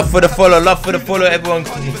APs. Love for the follow, everyone.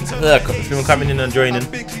 Coming in and joining.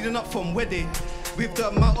 I've been cleaning up from where they. With the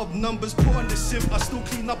amount of numbers put on this sim, I still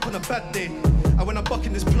clean up on a bad day. And when I'm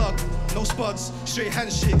bucking this plug, no spuds, straight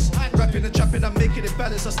handshakes. Rapping and trapping, I'm making it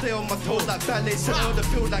balance. I stay on my toes like ballet, set on the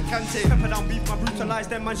field like Kante. Pepper down beef, my brutalize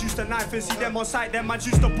them man's used to knife and see them on sight, them man's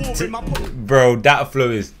used to ball with my bro, that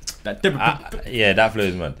flow is yeah, that flow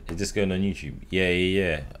is mad. It's just going on YouTube.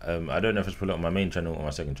 Yeah. I don't know if it's put it on my main channel or my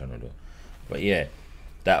second channel though. But yeah,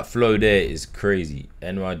 that flow there is crazy.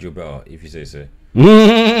 NY Joe better, if you say so.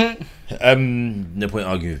 No point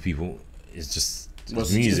arguing with people. It's just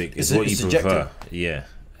music. It's what you prefer. Yeah.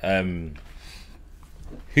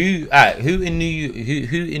 Who in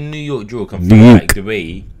New York Joe can feel like the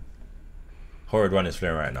way Horrid One is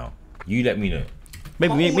flowing right now? You let me know.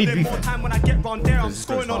 Maybe time when I get round there, I'm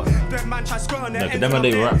scoring on. That man try scoring there. No, them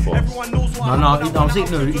they rap for. Everyone knows what I'm saying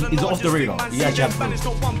no, he's off the radar. He actually has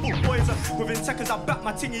within seconds I back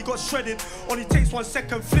my ting, he got shredded. Only takes 1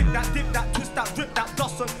 second, flick that, dip that, twist that, rip that,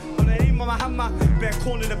 blossom. On the aim of my hammer, bare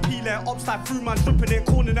corner the peeler, upside through man, dripping it,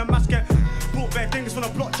 corner the mask get. Brought bare things from the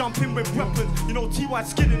block, jump in with weapons. You know T.Y.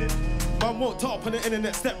 skinning it. Man walked up on the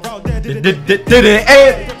internet, step round there, did it.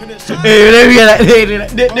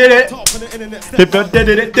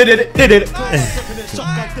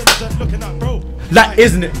 Like,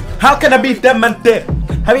 isn't it? How can I beat them man there?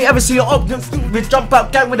 Have you ever seen your options? We jump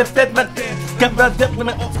out gang with a fed man there. Get round them with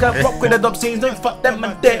an off guy, rock with the dub scenes, don't fuck them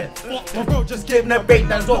man there. Bro, just give them a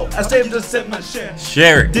breakdown, so I saved the 7 man share.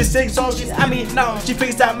 Share it. This ain't so she's now. She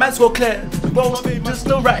thinks that man's so clear. Bro, just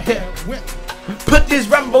still right here. Put this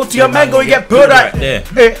Rambo to your mango, you get put right there.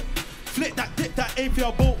 Flick that, dip that,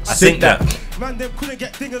 APR bolt. I think that. Man, them couldn't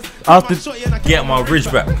get dingers. After get my ridge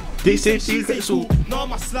back. They say she's so. No,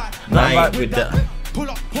 my slide. Nah, with that. Pull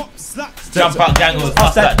up, pop, slap. Jump out gang was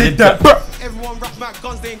Us that did that. Everyone rough back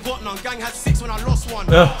guns, they ain't got none. Gang had 6 when I lost one.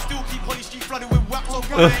 Still keep Holly Street flooded with wax, so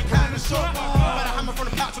gang ain't counting the shot. Had a hammer from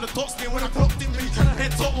the patch with the top skin when I clocked him, really trying to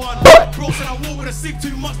head top one. Bro said I walk with a sig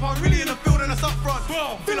too much, but I'm really in the field and that's up front.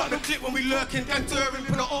 Fill up the clip when we lurking, gang turning,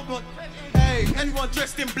 put it up on. Hey, anyone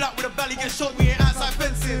dressed in black with a belly get shot, we ain't outside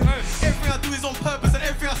fencing. Everything I do is on purpose and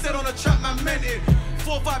everything I said on the track, man, meant it.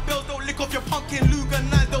 4 or 5 bells don't lick off your pumpkin, Luger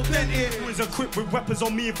 9 don't bend it. Always equipped with weapons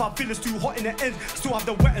on me if I feel it's too hot in the end. Still have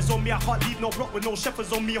the wetters on me, I can't leave no block with no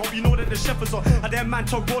shepherds on me. Hope you know that the shepherds are. I dare man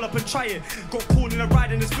to roll up and try it. Got caught in a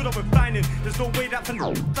ride and it's stood up and blinding. There's no way that for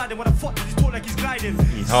sliding. What the fuck does he talk like he's gliding?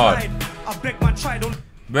 He's hard. I beg man, try don't.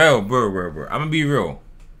 Bro. I'm gonna be real.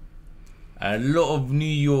 A lot of New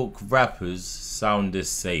York rappers sound the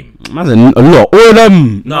same. Man, a lot. All of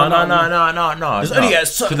them. No. There's only a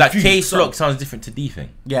certain like few. K-Flock sounds different to D-Thing.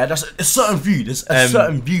 Yeah, that's a certain view. There's a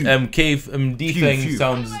certain view. D-Thing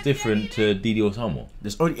sounds different to Didi Osamo.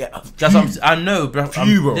 There's only that's what I know, bro.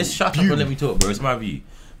 Bro. Just shut up and let me talk, bro. It's my view.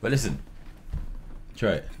 But listen,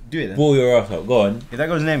 try it. Do it then. Ball your ass up. Go on. If that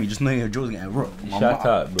goes near me, just know your jaw's getting rocked. Shut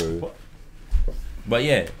up, bro. But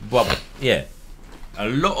yeah, a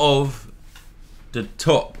lot of the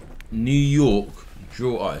top New York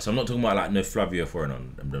drill artists. I'm not talking about like no Flavio Foreign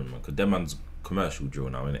on them, because them man's commercial drill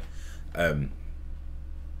now, innit? A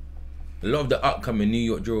lot of the upcoming New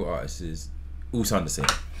York drill artists all sound the same.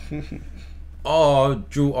 Our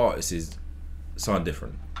drill artists sound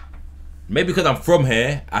different. Maybe because I'm from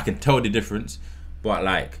here, I can tell the difference. But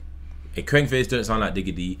like, a Kwengface don't sound like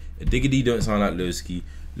Digga D. A Digga D don't sound like Lowski.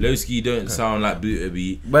 Lowski don't sound like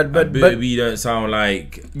Booterby. But Booterby don't sound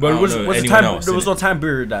like anyone else. There was no time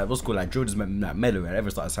period that was called like Jordan's like mellow and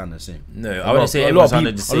everyone started sounding the same. No, I wouldn't say everyone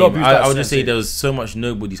sounded the same. I would just say there was so much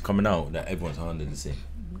nobodies coming out that everyone sounded the same.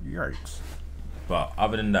 Yikes. But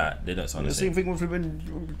other than that, they don't sound the same. Same thing with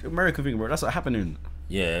American thing, bro. That's what happening.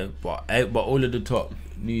 Yeah, but all of the top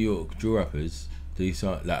New York drill rappers, they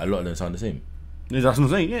sound like a lot of them sound the same. That's what I'm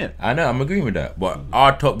saying, yeah. I know, I'm agreeing with that. But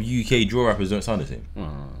our top UK drill rappers don't sound the same.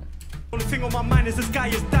 Only thing on my mind is this guy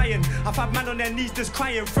is dying. I've had man on their knees just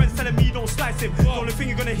crying. Friends telling me don't slice him. The only thing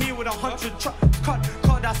you're gonna hear with 100 cut,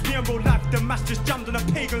 that's me and bro life. The match just jammed on a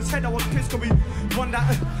pagan's head. I was pissed cause we won that.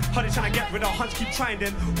 How they trying to get rid of hunch, keep trying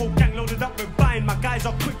them. Whole gang loaded up with buying. My guys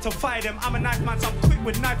are quick to fire them. I'm a knife man, so I'm quick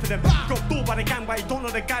with knife for them. Got door by the gang, but you don't know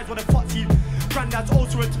the guys what the fuck he. Granddad's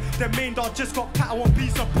also it. Their main dog just got cat. I won't be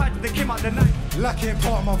surprised if they came out the night. Lacking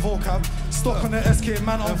part of my vocab. Stock on the SK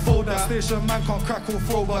man unfold that. Station man can't crack or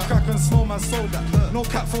throw back. Crack and snow man sold that. No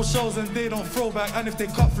cat throw shells and they don't throw back. And if they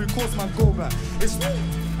cut through course man go back. It's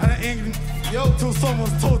and it ain't till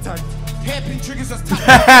someone's toe tagged. Hairpin triggers that's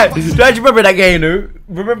tapped. Do you remember that guy, you know?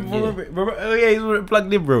 Remember? Oh yeah, he's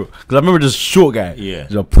plugged in, bro. Because I remember this short guy. Yeah.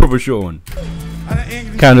 He's a proper short one.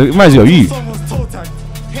 Kind of reminds me of you.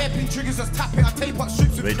 Hairpin triggers that's tapping. I tape up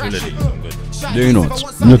strips with crashing. No, you're not.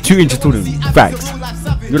 You're 2 inches taller than me. Facts.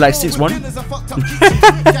 You're like 6'1".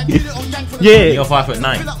 Yeah. You're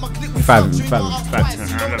 5'9".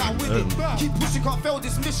 5'9". Keep pushing, can't fail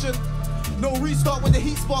this mission. No restart when the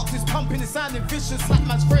heat sparks is pumping, it's sounding vicious. Slap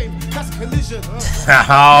man's frame, that's collision.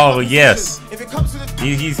 Oh yes. If it comes to the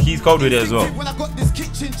he's cold with it as well. When I got this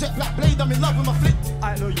kitchen jet black blade, I'm in love with my flip.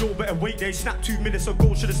 I know you better wait. They snapped 2 minutes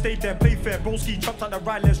ago. Should have stayed there, play fair. Broski chopped out the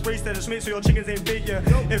ride, let's race there. Just make sure your chickens ain't bait, yeah.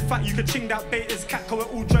 In fact, you could ching that bait. It's cat we're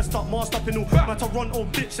all dressed up, masked up in all. My Toronto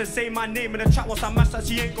bitch says say my name in the chat. Once I mash that,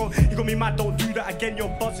 she ain't go. You got me mad, don't do that again. You're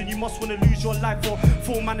buzzing. You must wanna lose your life. For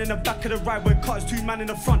 4 man in the back of the ride, where cuts 2 man in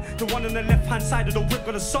the front. The one on the left hand side of the whip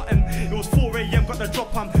got a Sutton. It was 4 AM, got the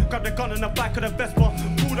drop on. Got the gun in the back of the Vespa.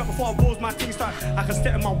 Pulled up before I rose my thing start. I can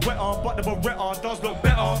step in my wetter, but the Beretta does look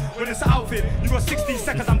better. When it's an outfit, you got 60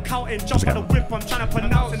 seconds, I'm counting. Jump at the whip, I'm trying to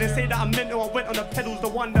pronounce it. They say that I'm mental, I went on the pedals, the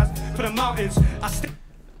one that's for the mountains.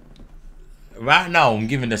 Right now, I'm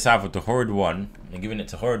giving the Cypher to Horrid One. I'm giving it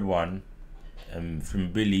to Horrid One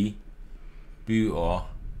from Billy, Booter.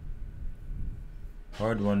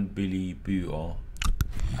 Horrid One, Billy, Booter.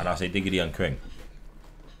 And I'll say Diggity and Kweng.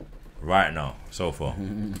 Right now, so far.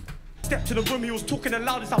 Step to the room, he was talking the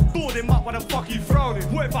loudest. I thawed him up, what the fuck he throwed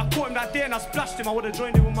him. What if I caught him that day and I splashed him? I would have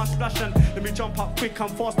joined him with my splash and let me jump up quick and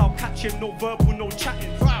fast. I'll catch him, no verbal, no chatting.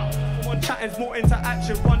 One chatting's more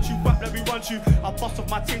interaction. Once you rap, let me run you. I bust off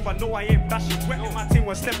my ting, but no, I ain't bashing. Wet in my ting,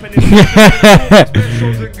 we're stepping in.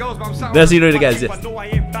 That's you know the guys. But no, I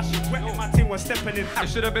ain't bashing. Wet in my ting, we're stepping in. It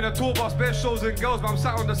should have been a tour bus, bare shows and girls. But I'm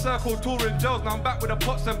sat on the circle, touring gels. Now I'm back with the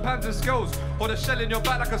pots and pans and skills. Or the shell in your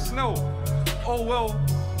back like a snow. Oh well.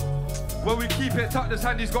 When we keep it tucked, this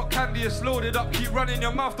handy's got candy, it's loaded up. Keep running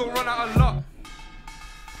your mouth, don't run out of luck.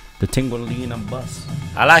 The ting gonna lean and bust.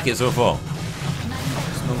 I like it so far.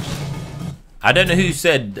 I don't know who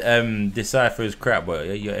said this cipher is crap,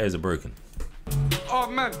 but your ears are broken. Oh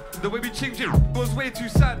man, the way we chinged it was way too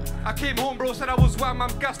sad. I came home, bro, said I was wham.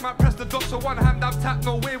 I'm gas, man, press the dot, so one hand I'm tapped.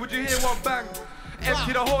 No way would you hear one bang.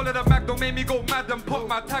 Empty the whole of the mag, don't make me go mad and pop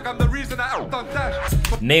my tag. I'm the reason I done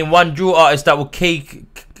dash. Name one drill artist that will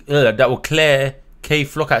clear K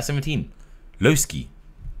Flock at 17. Lowski.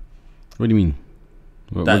 What do you mean?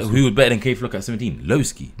 Who was better than K Flock at 17?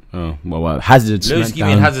 Lowski. Oh, well, Hazard. Lowski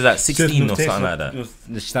made Hazard at 16 or something like that.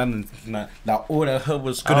 The standard, that all I heard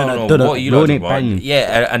was good. I don't know what you know about.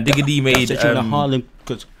 Yeah, and Digga D made Harlem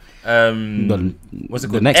because what's it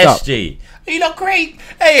called? SJ. You look great.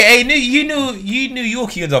 Hey, you New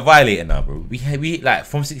Yorkians are violating now, bro. We like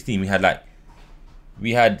from 16 we had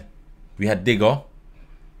Digga,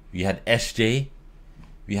 we had SJ,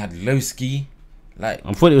 we had Lowski. Like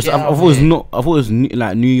I thought it was like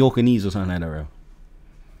New Yorkernese or something like that, bro.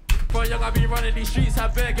 For young, I be running these streets,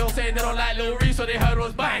 have bear girls saying they don't like Lil Reese, so they heard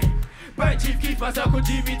was bang. Bang, Chief Keef, my circle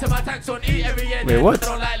GB to my tanks on E every year. Wait, what? They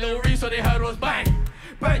don't like Lil Reese, so they heard was bang.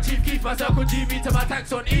 Bang, Chief Keef, my circle GB to my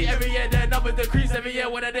tanks on E every year. Their numbers decrease every year.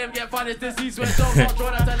 One of them get fun, it's deceased when so much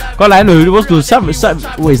drawn out to life. God, I know who was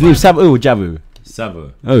the Wait, his name Sabo or Jabu?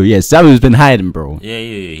 Sabo. Oh yeah, Sabo's been hiding, bro.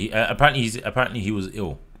 Yeah. Apparently he was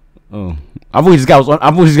ill. Oh, I thought this guy was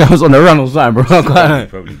on the run or something, bro.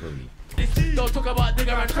 Probably. Don't talk about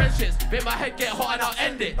Digga and trenches. Make my head get hot and I'll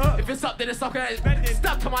end it. If it's up, then it's stuck and it's bending.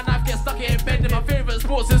 Stab to my knife, get stuck in bending. My favorite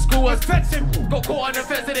sports in school was fencing. Got caught on the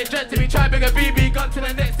fence and they drenched me. Try bring a BB gun to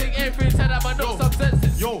the next thing. Every time I knock some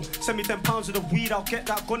senses. Yo, send me 10 pounds of the weed. I'll get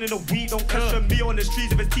that gun in the weed. Don't question me on the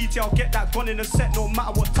streets. If it's TT, I'll get that gun in the set. No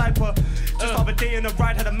matter what type of. Just the other day in a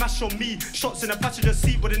ride had a mash on me. Shots in the passenger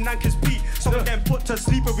seat with a Nanker's beat. Some of them put to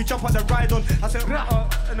sleep when we jump on the ride on. I said,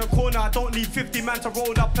 in the corner, I don't need 50 man to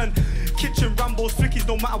roll up and kitchen Rambos, flickies,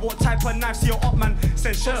 no matter what type of knife. See your up man,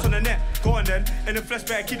 send shots on the net. Go on then, in the flesh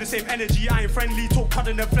better keep the same energy. I ain't friendly, talk cut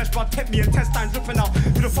in the flesh, but tempt me and 10 times ripping out.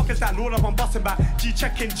 Who the fuck is that? Lord up, I'm busting back. G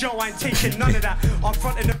checking Joe, I ain't taking none of that. I'm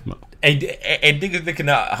fronting the. Hey, Digga's looking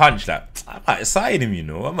at Hunch like, I might sign him, you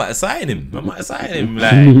know. I might sign him.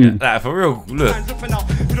 Like for real. Look.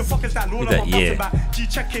 Who the fuck is that? Lord up, I'm busting back. G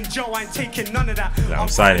checking Joe, I ain't taking none of that. I'm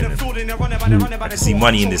signing him. I can see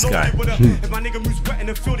money in this guy. If my nigga moves wet in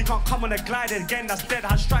the field, he can't come on a glide again. That's dead.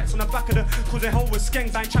 Had stripes on the back of the cause they hold with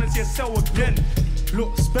skanks. I ain't trying to see a cell again.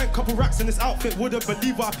 Look, spent couple racks in this outfit, wouldn't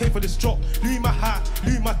believe what I paid for this drop. Louis my hat,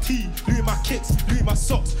 Louis my tee, Louis my kicks, Louis my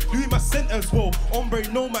socks, Louis my centers, whoa. Hombre,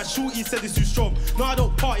 no man, shorty said it's too strong. No, I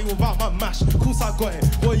don't party without my mash. Of course I got it.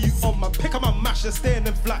 What are you on, man? Pick up my mash and stay in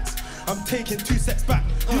them flats. I'm taking 2 sets back.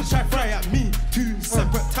 You try fry at me, 2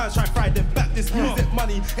 separate times try fry them back. This music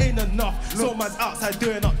money ain't enough. So man's outside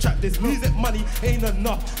doing up trap. This music money ain't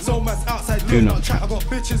enough. So man's outside doing up trap. I got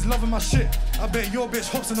bitches loving my shit. I bet your bitch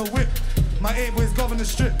hops in a whip. My 8 boys govern the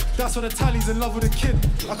strip. That's what the tally's in love with a kid.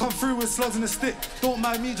 I come through with slugs in the stick. Don't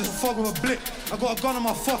mind me, just a fog with a blip. I got a gun on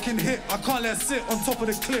my fucking hip. I can't let it sit on top of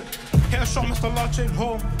the clip. Hit a shot, Mr. Large in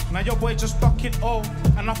home. Now your boy just stuck in O.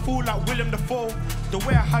 And I feel like William Dafoe. The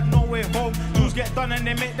way I had no way home. Dudes get done and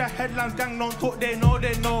they make the headlines. Gang don't talk, they know.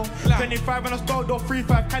 25 and I stole, though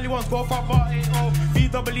 3-5. Cali ones go for bar 8-0.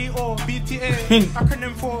 BWO, BTA.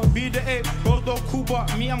 Acronym for B the A. Those don't cool,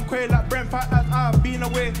 but me, I'm crazy like Brent Fat as I've been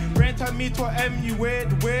away. Brain turned me to an MU way.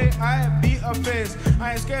 The way I beat a face.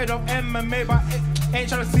 I ain't scared of MMA, but ain't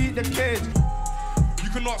trying to see the cage.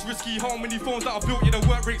 You can ask Risky how many phones that I built, yeah, the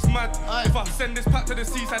work rate's mad. If I send this pack to the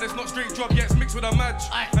seaside, it's not straight drop, yeah, it's mixed with a match.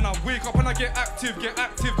 And I wake up and I get active,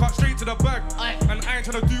 cut straight to the bag. And I ain't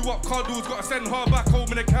trying to do what Cardo's gotta send her back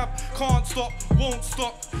home in a cab. Can't stop, won't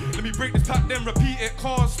stop. Let me break this pack, then repeat it.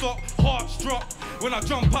 Can't stop, hearts drop. When I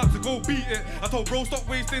jump out to go beat it, I told bro stop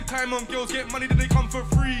wasting time on girls, get money, then they come for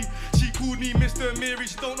free. She called me Mr. Mary,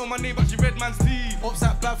 she don't know my name, but she read man's teeth. Ops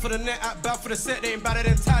at bad for the net, at bad for the set, they ain't badder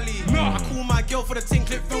than Tally. I call my girl for the ting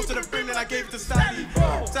clip, filled to the brim, then I gave it to Sally.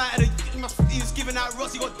 Started he was giving out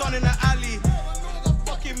Ross, he got done in the alley.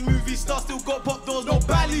 Fucking movie star, still got pop doors, no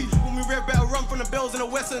bally. When we read better run from the bells in the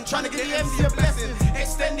western, trying to get the MC a blessing.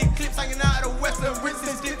 Extended clips hanging out of the western,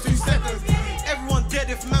 Winston dip 2 seconds. Everyone dead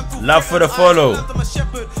if man feel love for the follow. I'm a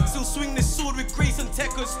shepherd, still swing this sword with grace and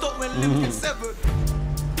Tekka, stop when limb gets severed.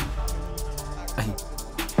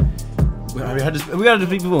 We had this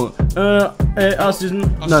big before. Us is no.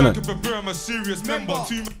 I'm a serious member.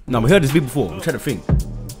 No, we heard this big before. I'm trying to think.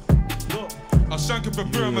 I shank up a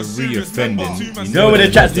beer, I'm a serious member. You know when the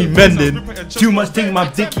chat's be mending. Too much thing, my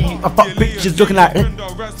dicky. I fuck bitches looking like.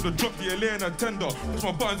 Rise to the drop, the LA and a tender. Push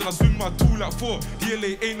my buttons and I swing my tool like 4. The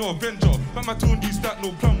LA ain't no Avenger. But my tune these that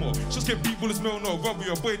no plumber. Just get people that smell no rubber.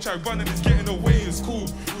 Your boy try running, it's getting away, it's cool.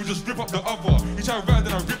 We just rip up the other. He try ride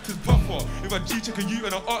and I ripped his puffer. If I G-check a you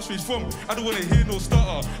and I arch race from, I don't wanna hear no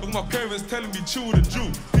stutter. Look, my parents telling me chill with the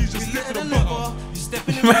Jew. Please just slip to the butter. You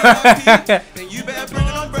stepping in the then you better bring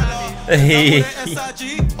an umbrella. Hey.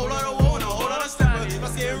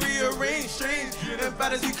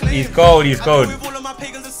 He's cold, he's cold.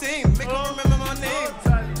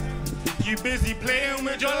 You busy playing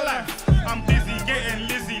with your life. I'm busy getting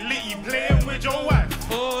Lizzie Litty playing with your wife.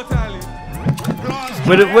 Oh, Tally.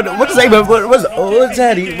 What does that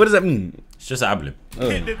mean? What does that mean? It's just an album.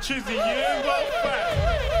 Hit the chizzy, you ain't got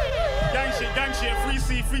fat. Gang shit, free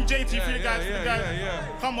C, free JT, free the guys, free the guys.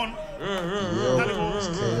 Come on.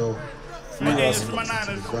 Free Gators, free my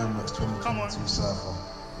Niners. Come on.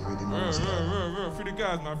 Free the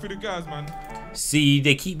guys, man. Free the guys, man. See,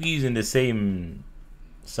 they keep using the same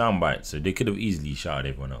soundbite, so they could have easily shouted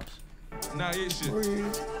everyone else. Nah, yeah, shit.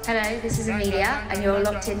 Hello, this is Amelia, and you're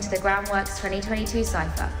locked into the Groundworks 2022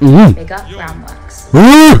 Cypher. Big up Groundworks.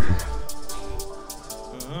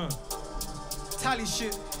 Tally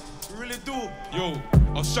shit, you really do. Yo,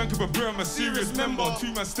 I'll shank up a beer, I'm a serious member.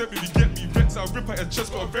 2 man step, if you get me vexed, I'll rip out your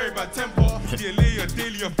chest, got a very bad temper. The LA, a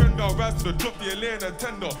daily offender, I'll rise to the drop, the LA and a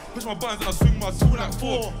tender. Push my buttons and I swing my tool like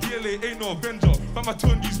 4. The LA ain't no Avenger, but my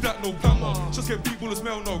tune use that no plumber. Just get people that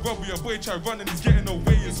smell no rubber, your boy try running, he's getting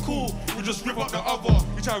away, it's cool. We just rip up the other,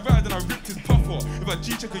 he try ride and I ripped his puffer. If I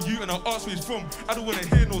G-check a you and I ask where he's from, I don't wanna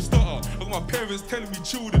hear no stutter. Look, my parents telling me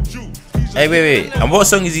chill with the Jew. Hey, wait. And what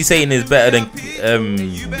song is he saying is better than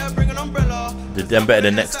better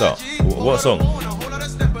than Next Up? What song?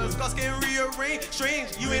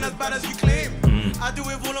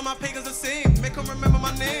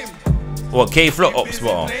 What K-Flop Ops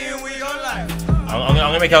Spot? I'm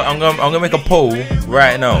gonna make a poll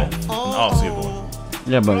right now and ask you.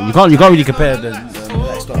 Yeah, but you can't really compare the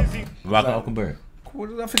Next Up. Why can't I compare it?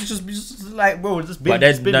 I think it's just like, bro, it's been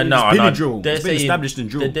drill. It's been established in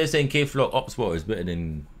drill. They're saying K-Flop Ops Spot is better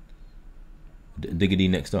than Digga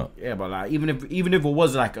Next Up. Yeah, but like even if it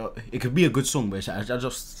was like it could be a good song, but I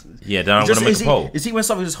just then I'm gonna make a poll. You see when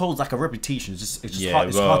something just holds like a reputation, it's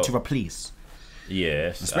hard to replace.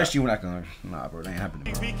 Yes, especially when like nah, bro, that ain't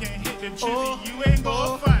happening. Bro. We can hit the chizzy, you ain't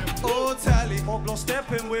got fight. Oh, Tally. Upload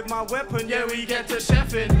stepping with my weapon, yeah, we get to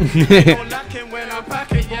chefing. Don't lacking when I'm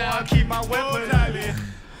packing, yeah, I keep my weapon.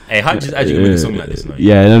 Hey, how did you actually make a song like this? Like?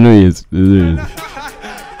 Yeah, I don't know he is.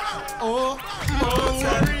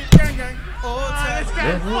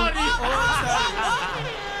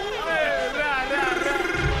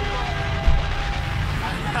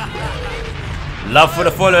 Love for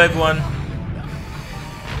the follow, everyone.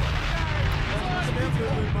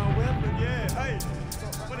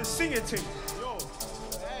 Sing it to you.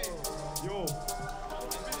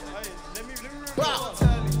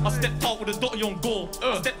 I stepped out with a dotty on goal.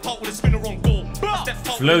 Stepped out with a spinner on goal.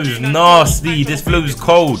 Flow's nasty. This flow's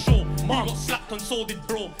cold. We got slapped and so did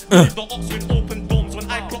bro. The ops with open domes. When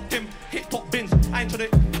I clocked him, hit top bins. I ain't trying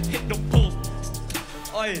to hit the post.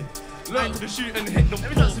 I ain't to shoot and hit the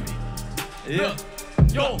post. Yeah.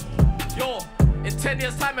 Yo. In 10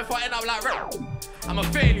 years time, if I end up like rap, I'm a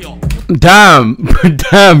failure. Damn.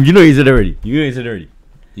 You know he said already. You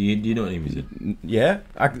know what he said? Yeah.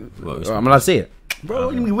 I'm gonna say it.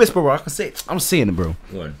 Bro, you mean whisper, bro? I can say it. I'm saying it, bro.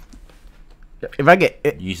 Go on. If I get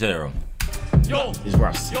it. You said it wrong. Yo. It's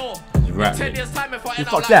Russ. Yo. It's rap. 10 years time, if I end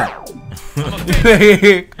up fuck like that.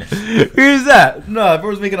 Who's that? No,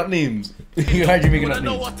 bro's making up names. You heard you making up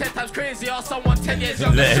know names. what 10 times crazy or someone 10 years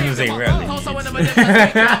younger. Let him say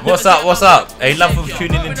rap. What's up? Hey, love for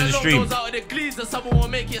tuning into the stream. Someone will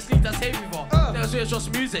make it sleep, that's heavy for. It's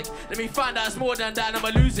just music. Let me find out it's more than that and I'ma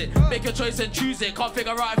lose it. Make your choice and choose it. Can't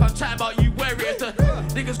figure out if I'm chatting about you, where it is. The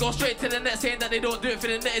niggas go straight to the net saying that they don't do it for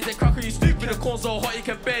the net. Is it cracker? You stupid. The corn so hot you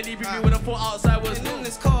can barely beat me with a foot outside. Was in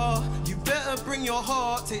this car, you better bring your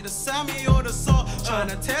heart. Take the Sammy or the salt. Trying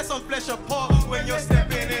to tear some flesh apart when you're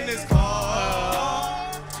stepping in this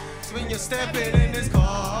car. When you're stepping in this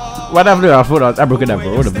car. What happened? I thought I broke it down,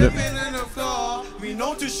 bro. What a blip. We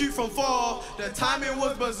know to shoot from far. The timing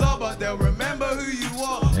was bizarre, but they'll remember who you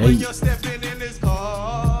are hey. when you're stepping in this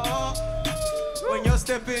car. When you're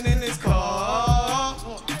stepping in this car.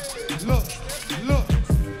 Look.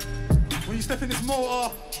 When you step in this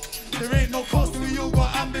motor, there ain't no cost, we all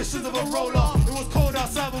got ambitions of a roller. It was cold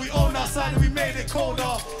outside, but we owned outside and we made it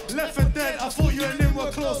colder. Left for dead, I thought you and him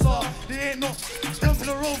were closer. There ain't no jump in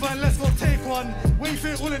the rover and let's go take one. Where you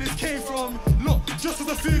think all of this came from? Look, Just as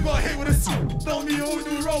a few got hit with a don't me all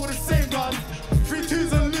do roll with the same gun. 3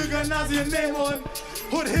 2s and Luger and Nazi your name on.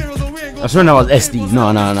 Hood heroes and we ain't got. I swear that was SD.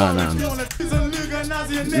 No.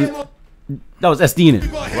 That was SD in it.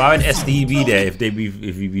 Why would SD be there if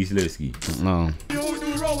you be Slowski? No.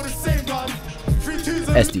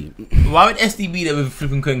 SD. Why would SD be there with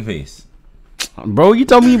flipping Kwengface? Bro, you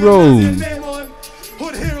tell me, bro.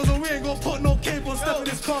 Hood heroes and we ain't gonna put no cable stuff in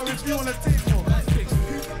this car if you wanna take more.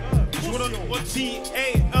 You wanna know what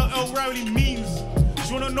T-A-L-L really means?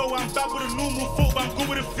 You wanna know I'm bad with a normal foot, but I'm good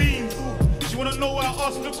with the fiends. She wanna know why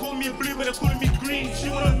Arsenal call me blue, but they're calling me green. She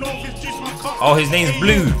wanna know if it's juice my cup. Oh, his name's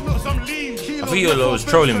Blue. I thought you was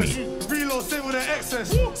trolling me.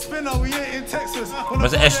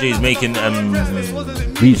 What's the SJ is making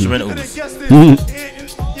instrumentals.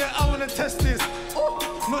 Yeah, I wanna test this.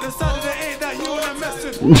 Not the side of the eight that you wanna mess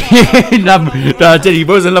with. Nah, I tell you, he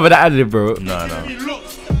was in love with that additive, bro. No. I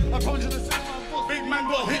promise you the same. Big man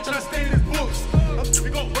got hit trying to stay in his books. We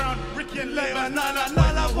got Brown, Ricky and Lay, man.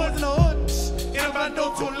 Nah, boys in the hood. In a band,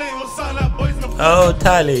 don't too late. Or sound like boys in the Oh,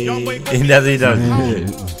 Tally. That's he does.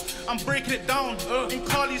 I'm breaking it down. In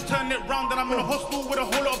Carly's turning it round, then I'm in a hospital with a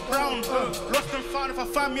whole lot of brown. Lost and found. If I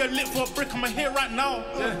find me a lick for a brick, I'm here right now.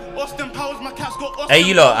 Austin Powers, my cat's got Austin. Hey,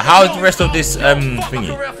 you lot, how's the rest of this thingy?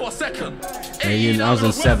 Hey, I was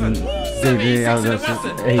on 7.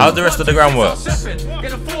 How's the rest of the groundworks?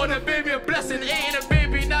 Get a phone and baby a blessing. Ain't a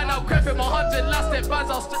baby now crap my 100 last step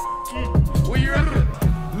bands. What you reckon?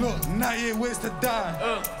 Look, 98 ways to die.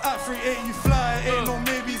 At 3-8 you fly, ain't no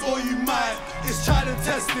maybes or you might. It's tried and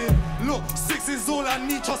tested. Look, 6 is all I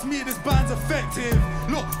need, trust me, this band's effective.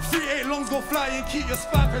 Look, 3-8 longs go fly and keep your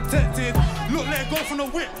spine protected. Look, let it go from the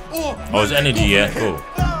whip or oh, it's energy, yeah, cool.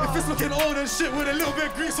 If it's looking old and shit with a little bit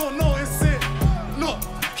of grease, or notice it. Look,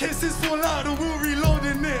 cases fall out and we're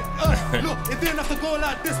reloading it. Look, it didn't have to go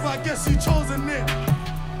like this, but I guess you chosen it.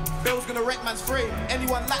 Bill's gonna wreck man's frame.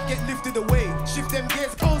 Anyone that get lifted away. Shift them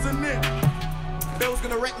gears, closing it. Bill's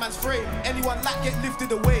gonna wreck man's frame. Anyone that get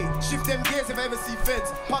lifted away. Shift them gears if I ever see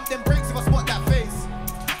feds. Pump them brakes if I spot that face.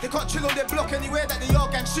 They can't chill on their block anywhere that they are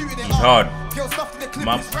gang shooting it. It's hard. Girl stuff in the clip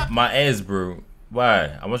is rap. My ears, bro.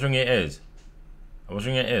 Why? I was wrong your ears. Or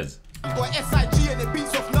SIG and it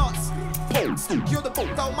beats off nuts. Kill the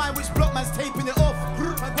boat, don't mind which block man's taping it off.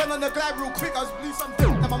 I went on the glide real quick, I was blue something,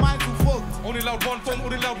 and my mind's all fogged. Only loud one phone,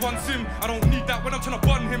 only loud one sim. I don't need that when I'm trying to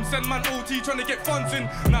bun him. Send man OT trying to get funds in.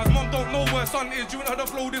 Now his mum don't know where son is. You ain't heard the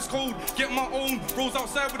flow this cold. Get my own, rolls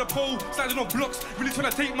outside with a pole. Sliding on blocks, really trying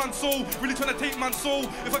to take man's soul. Really trying to take man's soul.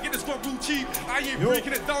 If I get this squad real cheap, I ain't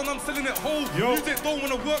breaking it down, I'm selling it whole. Music don't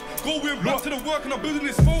wanna work, go in back to the work and I'm building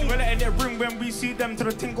this phone. We're letting it ring when we see them till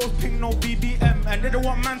the thing goes ping, no BBM. And they don't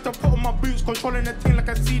want man to put on my boots, controlling the thing like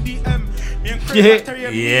a CDM. Me and Chris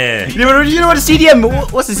yeah. You know what a CDM?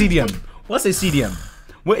 What's a CDM? What's a CDM?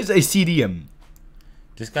 What is a CDM?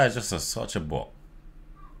 This guy's just such a bot.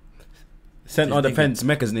 Center defense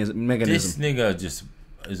mechanism. This nigga just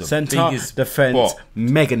is the center biggest defense bot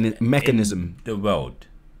mechanism. In the world.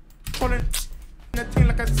 Controlling the thing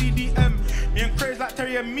like a CDM. Me and Craze like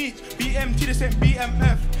Terry and Meach. BMT the same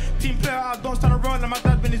BMF. Team player, I don't stand around like my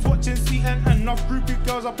dad when he's watching CNN. Enough groupie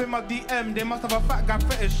girls up in my DM. They must have a fat guy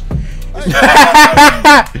fetish.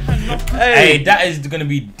 Hey, that is gonna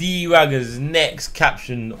be D-Wagger's next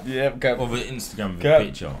caption of an Instagram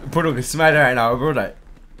picture. Put on a smile right now, bro. Like,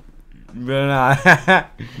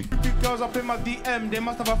 groupie girls up in my DM. They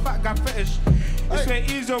must have a fat guy fetish. It's way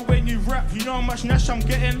easier when you rap. You know how much Nash I'm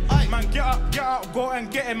getting. Man, get up, go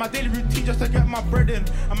and get it. My daily routine just to get my bread in.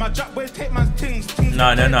 And my jack boys take man's things.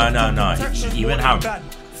 No. He went ham.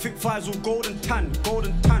 Thick thighs all golden tan, throw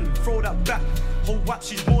that back. Whole whap,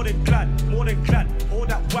 she's more than glad. All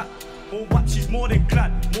that whap, whole whap, she's more than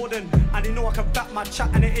glad. And they know I can back my chat,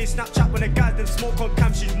 and it ain't Snapchat when the guys them smoke on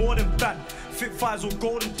cam, she's more than bad. Thick thighs all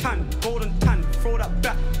golden tan, throw that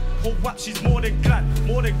back. Whole whap, she's more than glad,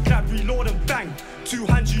 reload and bang. 2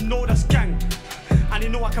 hands, you know that's gang. And you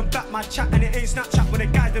know I can back my chat, and it ain't Snapchat when the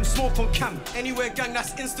guys them smoke on cam. Anywhere gang,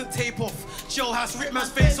 that's instant tape off. Joe has rip man's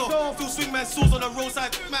face off. Still swing man's swords on the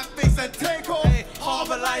roadside, man face and take off. Hey, heart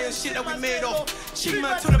of a lion, shit that we made off. Chick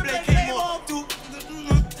man till the blade came off.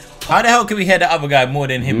 How the hell can we hear the other guy more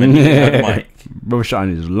than him and the mic? Bro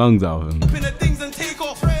shouting his lungs out of him. Open the things and take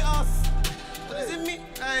off. Right us. What is it me?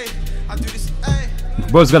 Hey, I do this. Hey.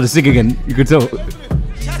 Bro's got to sing again. You can tell.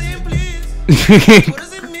 Chat in, please. What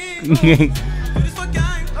does it mean?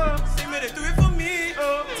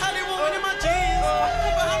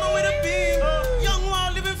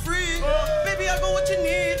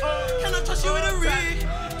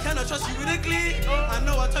 Trust you with a glee. I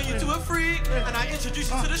know I turn you to a freak, and I introduce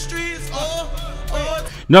you to the streets. Oh,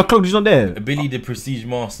 No, Cloak's not there. Billy the Prestige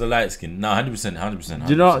Master light skin. No, 100%, 100%.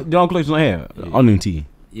 Do you know Cloak's not here? Unknown T.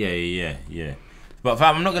 Yeah. But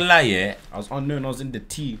fam, I'm not gonna lie, yeah. I was unknown, I was in the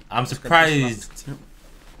T. I'm surprised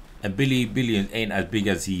a Billy ain't as big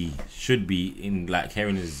as he should be in like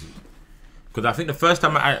hearing his. Because I think the first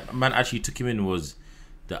time man actually took him in was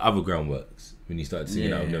the other Groundworks when he started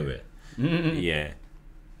singing out of nowhere. Yeah.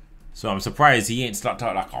 So I'm surprised he ain't slapped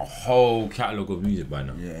out like a whole catalogue of music by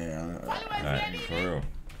now. Yeah. Like, for real.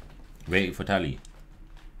 Waiting for Tally.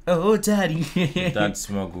 Oh, Daddy. Dad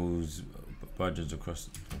smuggles budgets across.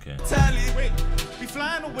 Okay. Tally, wait, we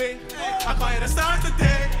flying away. I can't hear the sound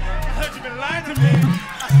today. I heard you been lying to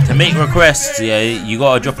me. To make requests, yeah, you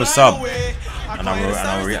gotta drop a sub, and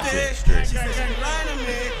I'll react to it straight.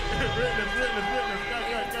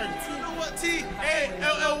 Hey,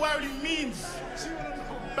 LLY really means. She wanna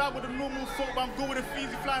go back with the normal folk, but I'm good with the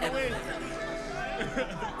fiends, we flying away.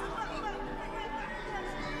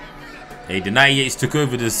 Hey, the 98s took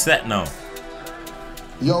over the set now.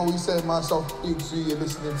 Yo, we say myself, Big Z, you're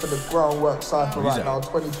listening to the Groundworks Cypher right now,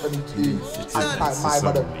 2022. I can't mind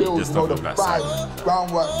by the bills, you know the vibes.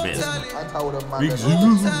 Groundworks, I tell them, man. Big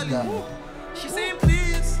Z. She's saying,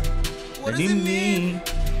 please, what does it mean?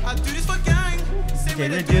 I do this for gang, say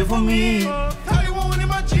what they do for me. Tell you one in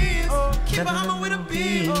my jeans, keep a hammer with a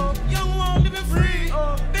beat. Young one living free,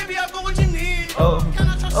 baby, I got what you need. Can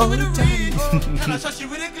I trust you with a read? Can I trust you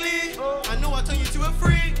with a glee? I know I turn you to a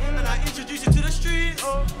freak, and I introduce you to the streets.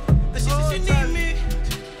 The shit that you need me.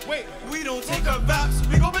 Wait, we don't take our raps,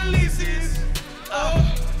 we got releases.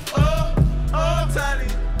 Tally,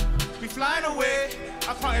 we flying away.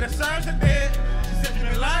 I can't hear the sounds today. She said you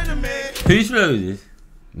been lying to me. Whose flow is this?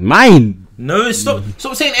 Mine. No, stop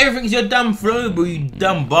saying everything's your damn flow, bro. You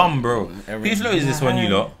dumb bum, bro. Whose flow is this one, you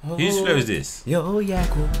lot? Whose flow is this? Yo, yeah,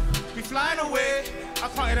 cool. We flying away. I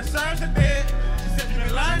can't hear the sounds today. She said you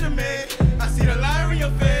been lying to me. I see the liar in your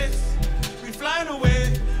face. We flying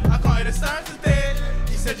away. I can't hear the sounds today.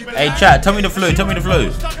 She said you been Hey, lying chat, to tell me the flow, tell me the flow.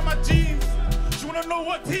 Stuck in my jeans. She wanna know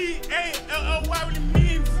what T-A-L-L-Y really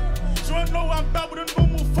means. She wanna know I'm bad with a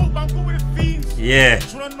normal folk, but I'm good with the fiends. Yeah.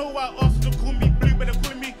 She wanna know why Arsenal call me blue, but they're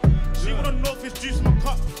calling me. She wanna know if it's juice in my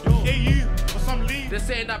cup. AU or some lead. They're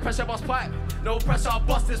saying that pressure bust pipe. No pressure, I'll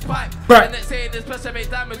bust this pipe. Right. And they're saying this pressure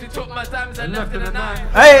made damage. We took my diamonds and left in the night.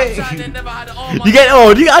 Hey! Never had it all. You get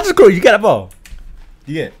I just call you get that ball.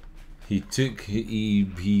 You get. He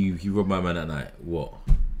robbed my man at night. What?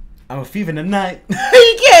 I'm a thief in the night.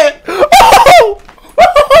 You get.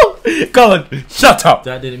 Go on, shut up.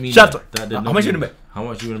 That didn't mean shut up. That did How much you gonna bet? How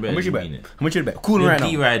much you gonna bet? How much you bet? Mean it? How much you bet? Cool right now.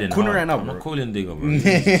 Cool right now. I'm not calling Digga, bro.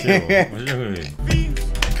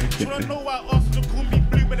 She wanna know why Arsenal call me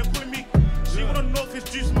blue, but they're calling me. She wanna know if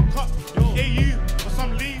it's juice in my cup. AU or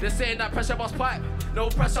some lead. They're saying that pressure bust pipe. No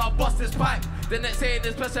pressure, I'll bust this pipe. Then they're saying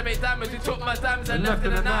this pressure made damage. We took my diamonds and left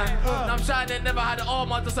in the night. Now I'm shining, never had it all,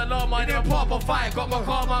 man. Just a low man, never put up a fight. Got my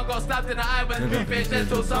car, man, got stabbed in the eye when the beef ain't dead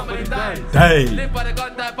till somebody died. Live by the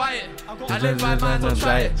gun, die by it. I live by mine, don't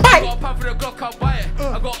try it. I got a pan for the Glock, I'll buy it.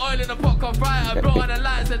 I got oil in the pot, can't fry it. I brought on the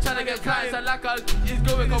lines and trying to get clients. I like how he's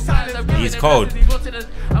going compliance. He's cold.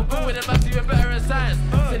 I'm going with the maths, even better in science.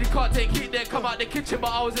 Said he can't take heat, then come out the kitchen,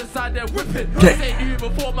 but I was inside there whipping. I said you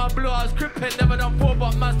before my blow, I was gripping. Never done four,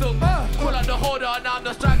 but man still call out the holder, and now I'm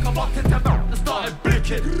the striker. I'm up to 10 and started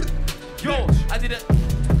blinking. Yo, I did it.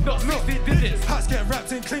 Not 16 digits. Hats get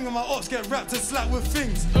wrapped in cling and my ops get wrapped and slapped with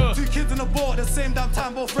things. 2 kids on the board at the same damn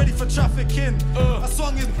time, both ready for trafficking. A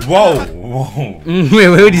song is. Whoa. Wait,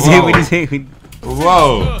 what did he say?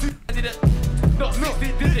 Whoa. I did it. Not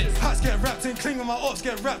 16 digits. Hats get wrapped in cling and my ops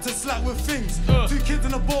get wrapped and slapped with things. 2 kids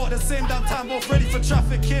on the board at the same damn time, both ready for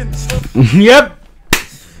trafficking. Yep.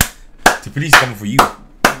 The police coming for you.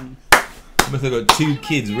 Must have got 2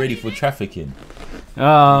 kids ready for trafficking.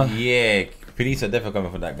 Yeah, police are definitely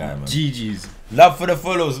coming for that guy, man. GG's. Love for the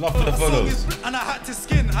follows, love for the follows. And I had to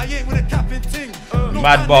skin, I ain't with a capping ting.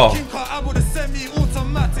 Mad ball. I would have sent me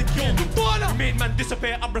automatic. You made man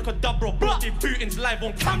disappear, abracadabra. Bloody Putin's live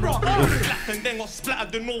on camera. Black and then got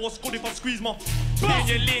splattered, don't know what's good if I squeeze my. In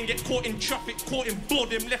your lane, get caught in traffic, caught in board,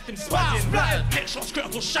 him left him spazzing. Headshots,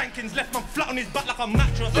 critical shankings, left man flat on his back like a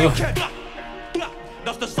mattress.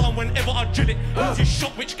 That's the sound whenever I drill it. Once he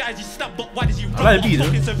shot which guys he stabbed up, why does he run?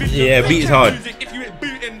 Yeah, beat is hard. If you ain't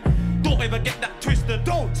booting, don't ever get that twisted.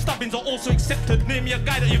 Stabbings are also accepted. Name me a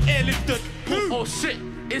guy that you've airlifted. Oh shit,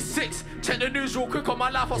 it's 6. Check the news real quick on my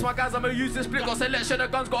life. Ask my guys, I'ma use this split. Got selection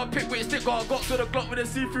of guns, got a pick with a stick. Got to the Glock with a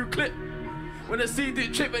see-through clip. When the C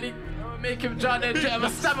did trip and he make him drown and jet him, I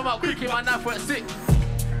stab him out quick in my knife went sick.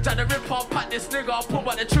 Jack the rip up, pat this nigga, I'll pull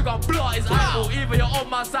back the trigger, blow his eyeball. Either you're on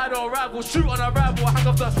my side or a rival, shoot on a rival, hang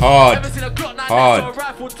off the hard. Ever seen a Glock 9 next to a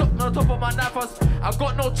rifle, top on the top of my knife. I've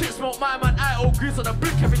got no chick, smoke my man, I all grease on the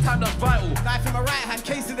brick every time that's vital. Knife in my right hand,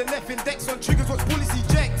 case in the left, index on triggers, watch bullets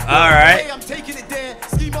eject. Alright. I'm taking it there,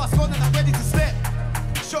 ski mask on and I'm ready to step.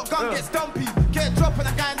 Shotgun gets dumpy, get a drop and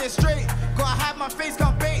I'm going there straight. Gotta have my face,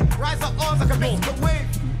 can't bait, rise up arms like a Mexican wave.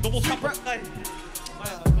 Double tap right.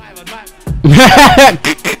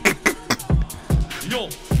 Yo,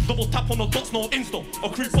 double tap on the dots, no insta.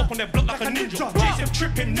 Or creep up on their block like a ninja. Chase him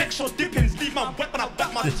tripping, neck shot dipping, leave my weapon, I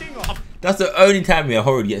back my thing up. That's the only time a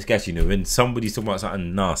horror gets sketchy, you know, when somebody's talking about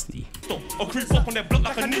something nasty. Or creep up on their block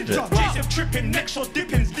like a ninja. Chase him tripping, neck shot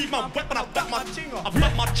dipping, leave my weapon, I back my thing up. I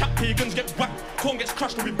block my chat, pagans get whacked, corn gets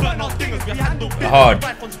crushed, and we burn our dingers. We handle big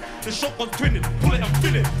rifles, the shotgun twinning, pull it and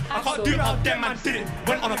fill it. I can't do it how them man did it.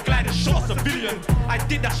 Went on a glide and shot a civilian. I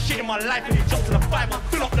did that shit in my life and he jumped to the 5 and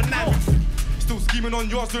fill up the 9. Still scheming on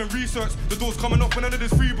yours, doing research. The door's coming up when under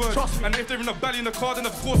this free bird. And if they're in a belly in the car, then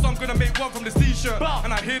of course I'm gonna make one from this t-shirt.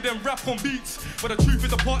 And I hear them rap on beats, but the truth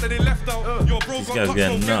is the part that they left out. Your bro got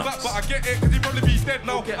touched, no back, but I get it, cause he probably be dead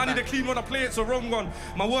now. I need a clean one, I play it's a wrong one.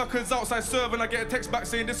 My worker's outside serving, I get a text back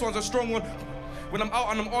saying this one's a strong one. When I'm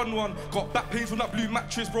out and I'm on one, got back pains from that blue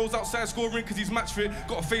mattress. Bro's outside scoring cause he's match fit.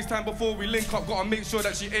 Got a FaceTime before we link up, gotta make sure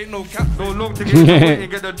that she ain't no cat. So long to get into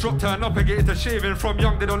get the drop turn up and get into shaving. From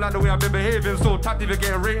young they don't like the way I've been behaving, so tapped even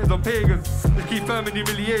getting ratings on pagans. Just keep firm in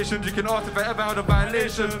humiliations, you can ask if I ever had a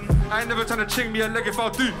violation. I ain't never trying to ching me a leg if I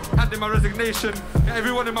do, hand in my resignation.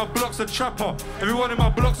 Everyone in my block's a trapper, everyone in my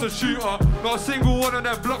block's a shooter. Not a single one of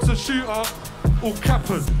their block's a shooter, all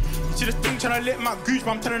cappers. See this thing tryna lick my gooch,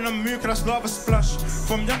 but I'm telling them move, cause that's lava splash.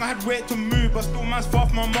 From young I had weight to move, but still man's far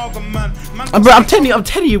from my Margam, man. Bro, I'm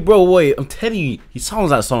telling you, bro, wait, I'm telling you, he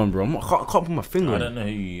sounds like someone, bro. I can't put my finger on it. I don't know who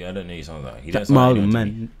he sounds like. He that doesn't sound Margam, like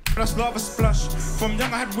man. That's lava splash. From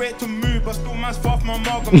young I had weight to move, but still man's far from my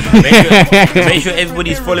Margam, man. Make sure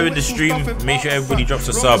everybody's following the stream. Make sure everybody drops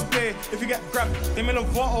a sub. If you get grabbed, they may have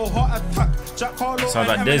heart attack. Sounds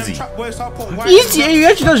like Desi. He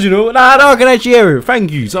actually does, you know. Nah, I can actually hear it.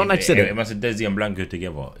 Thank you. Sound like said it. It must have Desi and Blanco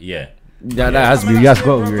together. Yeah. Yeah, that has to be. That's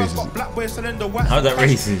got to be racist. How's that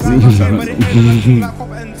racist?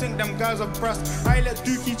 I let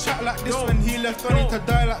Dookie chat like this when he left only to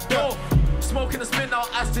die like that. Smoking the spin out,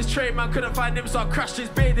 asked his trade man, couldn't find him, so I crashed his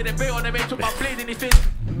bay. Didn't bait on him, took my blade in his face.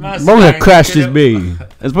 Bro, that crashed his bay.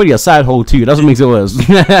 It's probably a side hole too. That's what makes it worse.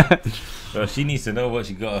 Bro, she needs to know what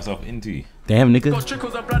she got herself into. Damn, nigga. Got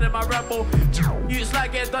trickles of blood in my ramble. It's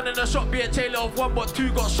like getting done in the shop, be a tailor of 1 but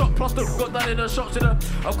 2 got shot, plus the got done in the shop to the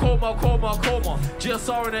a coma.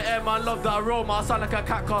 GSR in the air, man, love that aroma. I sound like a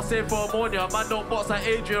cat car, save for ammonia. Man, don't box like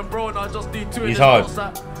Adrian Brown, I just do 2 in He's the hard.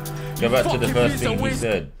 spots. Go back to the first thing he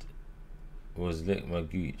said. Was lick my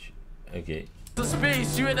gooch. Okay. The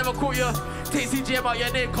space, you ain't never caught your take CGM out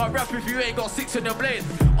your name, can't rap if you ain't got 6 on your blade.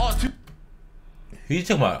 Who you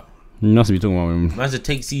talking about? You must be talking about him. Man said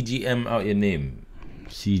take CGM out your name.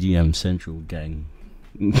 CGM Central Gang.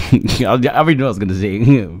 I already know what I was gonna say.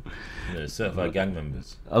 Yeah, certified gang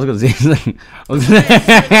members. I was gonna say.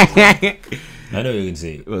 I know what you're gonna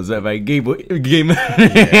say. What's that by game?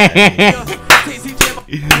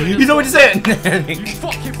 You know what you're saying? You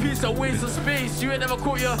fucking piece of waste of space. You ain't never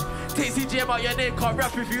caught your take CGM out your name, can't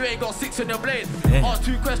rap if you ain't got 6 on your blade. Ask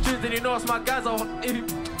 2 questions and you know it's my guys.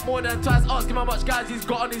 More than twice, ask him how much guys he's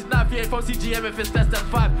got on his knife. He ain't from CGM if it's less than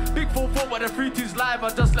 5. Big 4-4 but the 3-2's live. I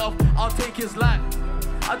just let off, I'll take his life.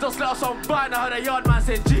 I just let off some bite. I heard a yard man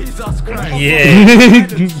say Jesus Christ. Yeah.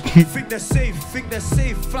 Think they're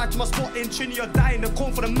safe. Fly to my spot in Trini, you're dying. The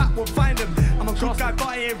call for the map, we'll find them. I'm a good guy, but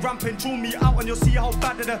I ain't ramping. Draw me out and you'll see how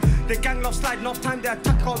bad the gang love sliding off time. They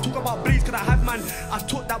attack, can't talk about blades, cause I had man. I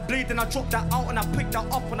took that blade and I dropped that out and I picked that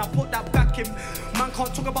up and I put that back in. Man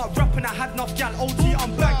can't talk about rapping, I had enough gal. OT,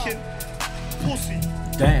 I'm backing. Pussy.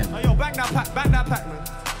 Damn. Oh, yo, bang that pack, man.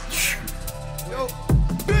 Yo,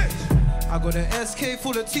 bitch. I got an SK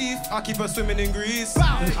full of teeth, I keep her swimming in grease.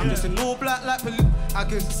 I'm just in all black like police. I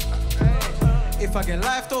guess if I get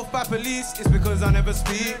lifed off by police, it's because I never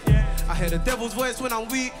speak. I hear the devil's voice when I'm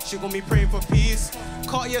weak, she got me praying for peace.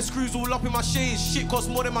 Cartier screws all up in my shades, shit costs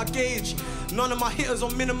more than my gauge. None of my hitters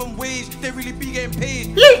on minimum wage, they really be getting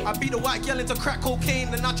paid. I beat the white girl into crack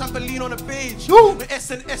cocaine, and I trampoline on the beige. When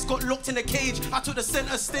S&S got locked in the cage, I took the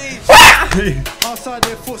center stage. Outside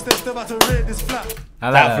their footsteps, they're about to raid this flat.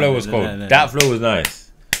 That flow was cool. That flow was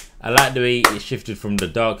nice. I like the way it shifted from the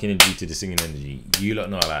dark energy to the singing energy. You lot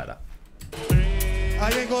know I like that.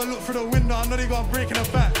 I ain't gonna look through the window, I'm not even gonna break in the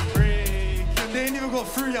back. They ain't even got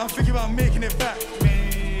through yet, I'm thinking about making it back.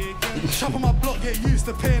 Shop on my block, get used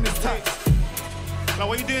to paying this tax. Like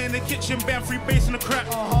what you doing in the kitchen, bang free bass in the crack.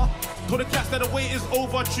 Told the cats that the wait is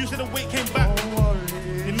over, Tuesday the wait came back.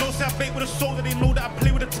 You know, say I bait with a soldier, they know that I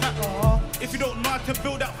play with a tap. If you don't know how to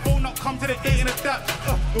build that phone up, come to the 8 and adapt.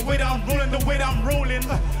 The way that I'm rolling, the way that I'm rolling,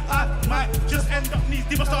 I might just end up knees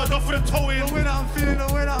deep. I started off with a toe in. The way that I'm feeling,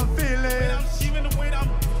 the way that I'm feeling. The way that I'm seeing, the way that I'm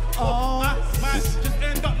I might just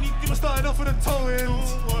end up knees deep. I started off with a toe in.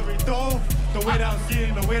 Don't worry, though. The way that I'm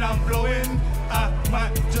feeling, the way that I'm blowing, I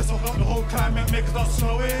might just hook up the whole climate, make it start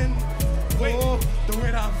snowing. Oh, the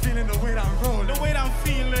way that I'm feeling, the way that I'm rolling, the way that I'm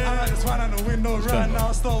feeling. I like this one on the window right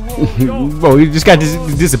now, start rolling. Bro, you just got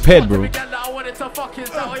disappeared, bro.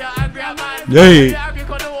 Hey.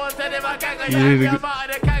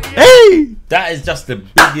 Hey. That is just the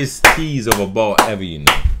biggest tease of a ball ever, you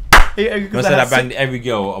know. I said I banged every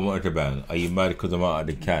girl I wanted to bang. Are you mad because I'm out of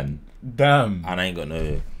the can? Damn. And I ain't got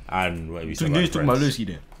no. And what have you said? You took my Lucy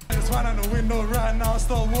there. This one on the window right now,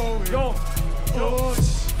 start rolling. Yo.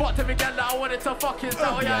 Fuck every girl that I wanted to fucking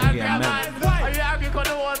tell. Are you angry, man? Are you angry because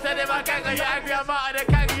no one said in my gang? Are you angry I'm out of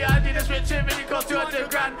the gang? You angry this rich shit really cost 200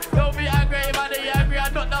 grand. Don't be angry, man. Are you angry? I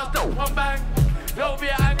knocked down stuff one bang. Don't be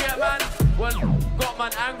angry, man. Well, got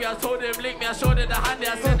man angry. I told him link me. I showed him the handy.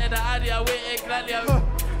 I sent him the addy. I waited gladly.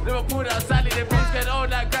 Never pulled out Sally. The bitch get old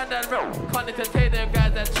like granddad, bro. Can't entertain them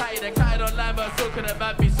guys that chatty. They chatted online, but still couldn't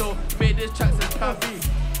ban me. So made this track since Pappy.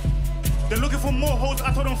 They're looking for more hoes,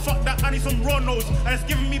 I told them fuck that, I need some raw nose. And it's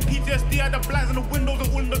giving me PTSD, I had the blinds and the windows and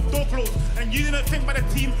all in the door closed. And you didn't think by the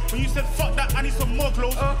team, when you said fuck that, I need some more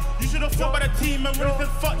clothes. You should have thought by the team, and when you said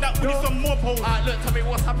fuck that, we need some more poles. Alright, look, tell me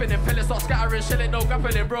what's happening, pellets start scattering, shelling, no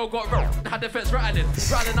grappling, bro, got roll. Had the fence rattling,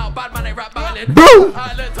 rattling out, bad man ain't rap battling.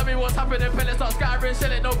 Alright, look, tell me what's happening, pellets start scattering,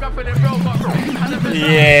 shelling, no grappling, bro, got roll. Had the fence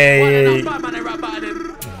rattling, out, bad man ain't rap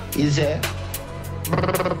battling. Easy.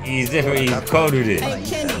 He's cold with it. Hey,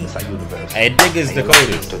 Kenny. Hey, Digga's the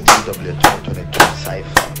coldest. To DW2022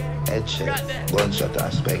 Cypher. Headshot. Gunshot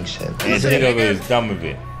and spank shot. Hey, Digga is done with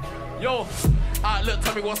it. Yo. Alright, look,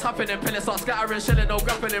 tell me what's happening. Pellets start scattering, shelling, no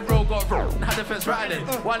grappling, bro, got roll. Had the fence rattling,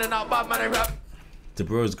 winding out, bad man ain't rap. The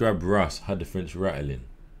bros grab Russ, had the fence rattling.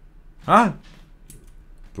 Huh?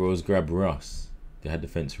 Bros grab Russ, they had the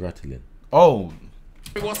fence rattling. Oh.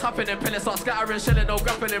 What's happening? Pellets start scattering, shelling, no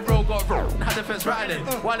grappling, bro, got roll. Had the fence rattling,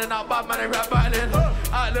 winding out, bad man ain't rap battling.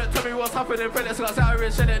 Alright, look, tell me what's happening. Pellets start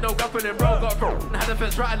scattering, shelling, no grappling, bro, got roll. Had the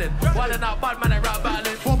fence rattling, winding out, bad man ain't rap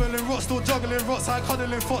battling. Wobbling rocks, still juggling rocks, I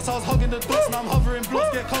cuddling thoughts. I was hugging the dots, now I'm hovering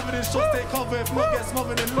blocks. Get covered in shots, take cover, if not get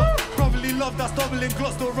smothered in locks. Probably love, that's doubling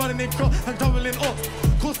gloss, still running in crop and doubling ops.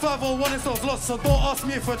 Cause 501 is of lots, so don't ask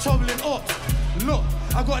me if we're troubling ops. Look,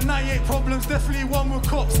 I got 98 problems, definitely one with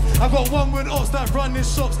cops. I got one with ops that run in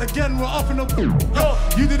shops. Again, we're up in the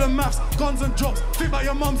you do the maths, guns and drops. Think about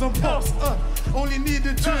your mums and pops. Only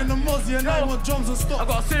needed 2 in the Mozzie and I want drums and stops. I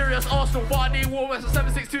got a serious Arsenal, but I need war with some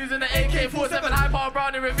 7.62s and the AK-47 high power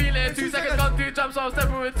Brownie revealing in 2 seconds. Gun 2 jumps, so I'm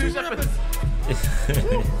stepping with 2 shepherds.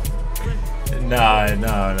 No.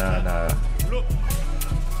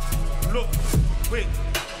 Look, wait.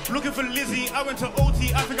 Looking for Lizzie, I went to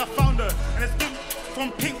OT, I think I found her. And it's been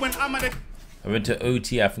from Pink when I'm at the... I went to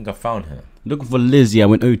OT, I think I found her. Looking for Lizzie, I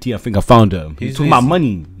went OT, I think I found her. He's talking about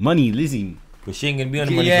money, Lizzie. But she ain't gonna be on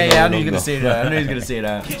the money. Yeah, I know you're gonna say that. I know he's gonna say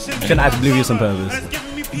that. Can I oblivious on purpose? And it's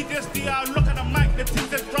giving me PTSD, I look at the mic, the team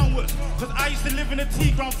says groundworks. Cause I used to live in a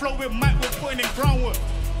T-ground flow with Mike, we're putting in groundwork.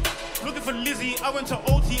 Looking for Lizzie, I went to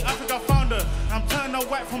OT, I think I found her. I'm turning her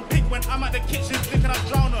white from pink when I'm at the kitchen thinking I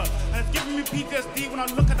drown her. And it's giving me PTSD when I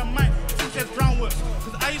look at the mic, the team says groundworks.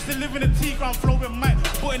 Cause I used to live in a T-ground flow with Mike,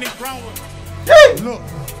 putting in groundwork. Look,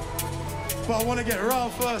 but I want to get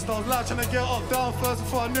around first. I was like trying to get up, down first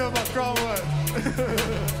before I knew about groundwork.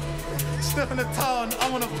 Step in the town,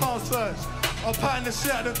 I'm on a pound search. I'm patting the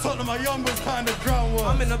shit at the top of my young boys, patting the groundwork.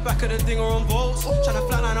 I'm in the back of the dinger on bolts, trying to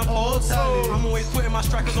flatline a bolt. I'm always putting my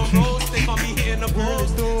strikers on rolls, they can't be hitting the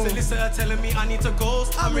balls. Solicitor telling me I need to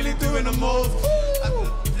ghost, I'm really doing the most.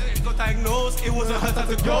 Got diagnosed, it wasn't her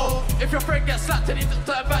time to go. If your friend gets slapped and he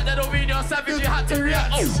turn back, that don't mean you're savage, you had to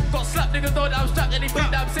react. Got slapped, niggas know that I'm strapped,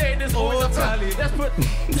 anything that I'm saying is always a fact. Let's put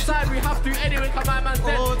aside, we have to anyway, cause my man's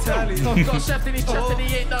dead. Got chef in his chest and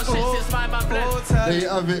he ain't done shit since my man bled. There you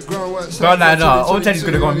have it, Groundworks. No, Old Teddy's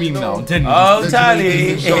gonna go on meme now. I'm telling you. Oh, Teddy!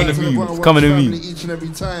 It's coming to me. Each and every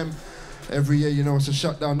time. Every year, you know, it's a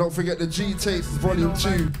shutdown. Don't forget the G tape, volume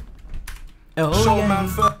 2. Show man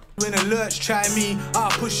first when a lurch try me,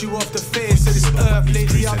 I'll push you off the face of this earth.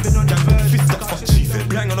 Lately I've been on the verge. Fist that fuck chiefin',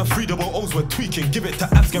 bang on a 300s, we're tweaking. Give it to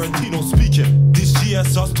abs, guarantee no speaking. These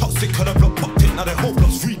GSRs toxic, cause the block popped it, now they hope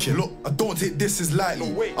blocks freaking. Look, I don't take this as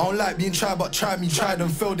lightly. I don't like being tried, but try me, tried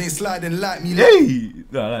and failed, ain't sliding like me. Hey!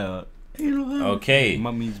 No. Okay.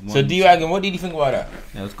 So D-Wagon, what did you think about that?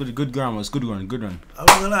 Yeah, it's good. Good ground. It's good run. Good run. I'm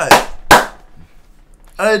not gonna lie.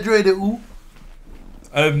 I enjoyed it all.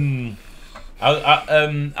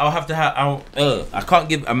 I'll have to have. I can't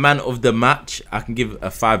give a man of the match. I can give a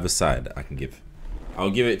 5-a-side.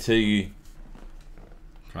 I'll give it to you.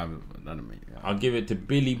 I'll give it to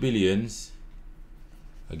Billy Billions.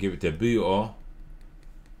 I'll give it to Booter.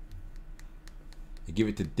 I'll give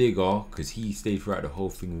it to Digga because he stayed throughout the whole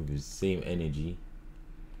thing with his same energy.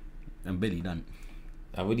 And Billy done.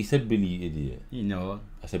 I already said Billy, you idiot. You know.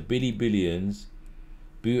 I said Billy Billions,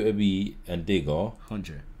 Booter B and Digga.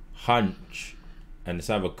 Hunch. And it's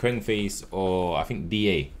either Kwengface or I think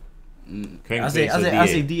DA. I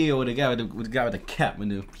say DA or the guy with the cap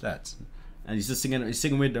and the flats. And he's just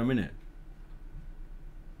singing with them, innit?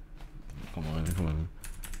 Come on.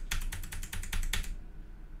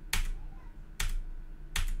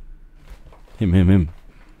 Him.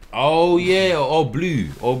 Oh yeah, or blue,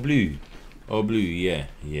 yeah.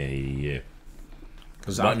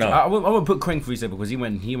 Because I wouldn't put Kwengface there because he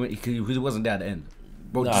wasn't there at the end.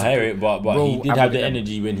 Bro, I hear it, but he did have the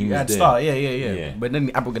energy when he was there. Start, yeah. But then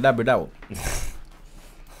abracadabra'd out.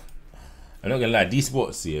 I'm not gonna lie, these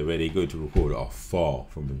spots here where they go to record are far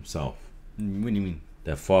from himself. What do you mean?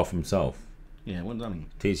 They're far from himself. Yeah, what does that mean?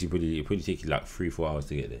 It probably take you like 3-4 hours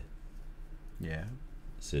to get there. Yeah.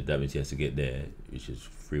 So that means he has to get there, which is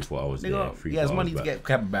 3-4 hours there. He has money to get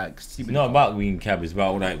cab back. It's not about being cab, it's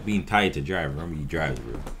about like being tired to drive. Remember he drives,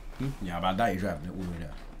 bro. Yeah, about that he drives all the way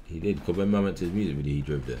there. He did, because when I went to his music video, he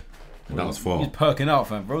drove there. And that was far. He's perking out,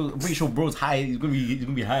 fam. Bro, I'm pretty sure bro's high. He's gonna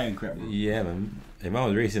be high and crap, bro. Yeah, man. Hey, man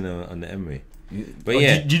was racing on the M-way. But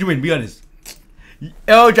did you win? Be honest.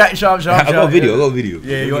 Jack, sharp. I got a video.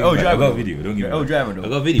 Yeah, you're driver. I got a video. Don't give me. Driver though. I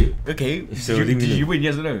got a video. Okay. So did you win?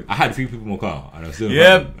 Yes or no? I had 3 people in my car, and I was still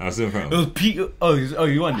in front. It was Pete. Oh,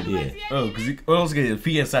 you won it. Yeah. Oh, because he also get a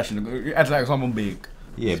Pete session. Acting like someone big.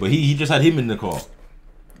 Yeah, but he just had him in the car.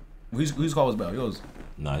 Whose car was better? Yours?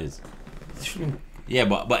 Nah, his. Yeah,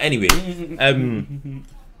 but anyway,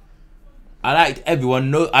 I liked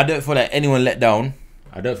everyone. No, I don't feel like anyone let down.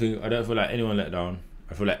 I don't feel like anyone let down.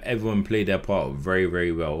 I feel like everyone played their part very,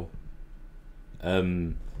 very well.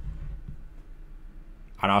 And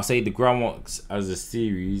I'll say the Groundworks as a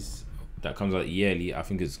series that comes out yearly, I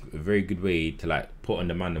think it's a very good way to like put on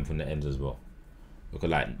the man from the ends as well. Because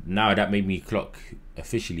like now that made me clock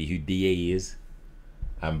officially who DA is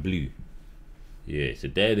and Blue. Yeah, so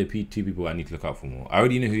they're the 2 people I need to look out for more. I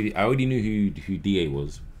already knew who DA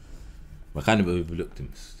was. I kind of overlooked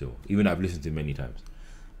him still, even though I've listened to him many times.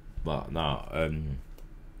 But now,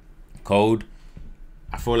 Cold.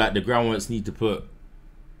 I feel like the Groundworks need to put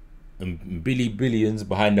Billy Billions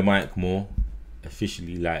behind the mic more,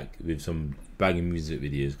 officially, like with some banging music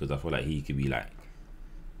videos, because I feel like he could be like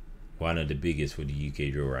one of the biggest for the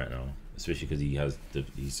UK drill right now, especially because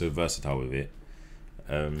he's so versatile with it.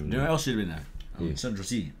 You know what else should have been there? Central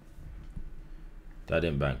C. That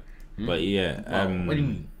didn't bang. But yeah, what do you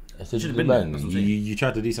mean? I said it didn't bang. You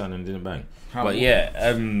tried to do something and it didn't bang. But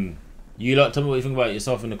yeah, you lot tell me what you think about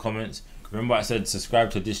yourself in the comments. Remember I said subscribe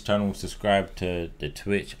to this channel, subscribe to the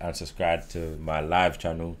Twitch, and subscribe to my live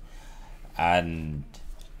channel. And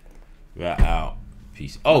we're out.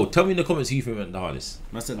 Peace. Oh, tell me in the comments who you think went the hardest.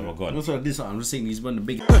 I said, oh my god. I'm just saying he's one of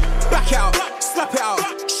the big. Back out, slap it out.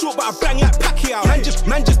 Short but I bang like pack it out.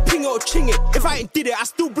 Man just ping it or ching it. If I ain't did it, I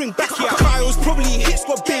still bring back it out. Kyle's probably hit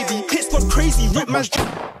squad baby. Hit squad crazy. Rip man's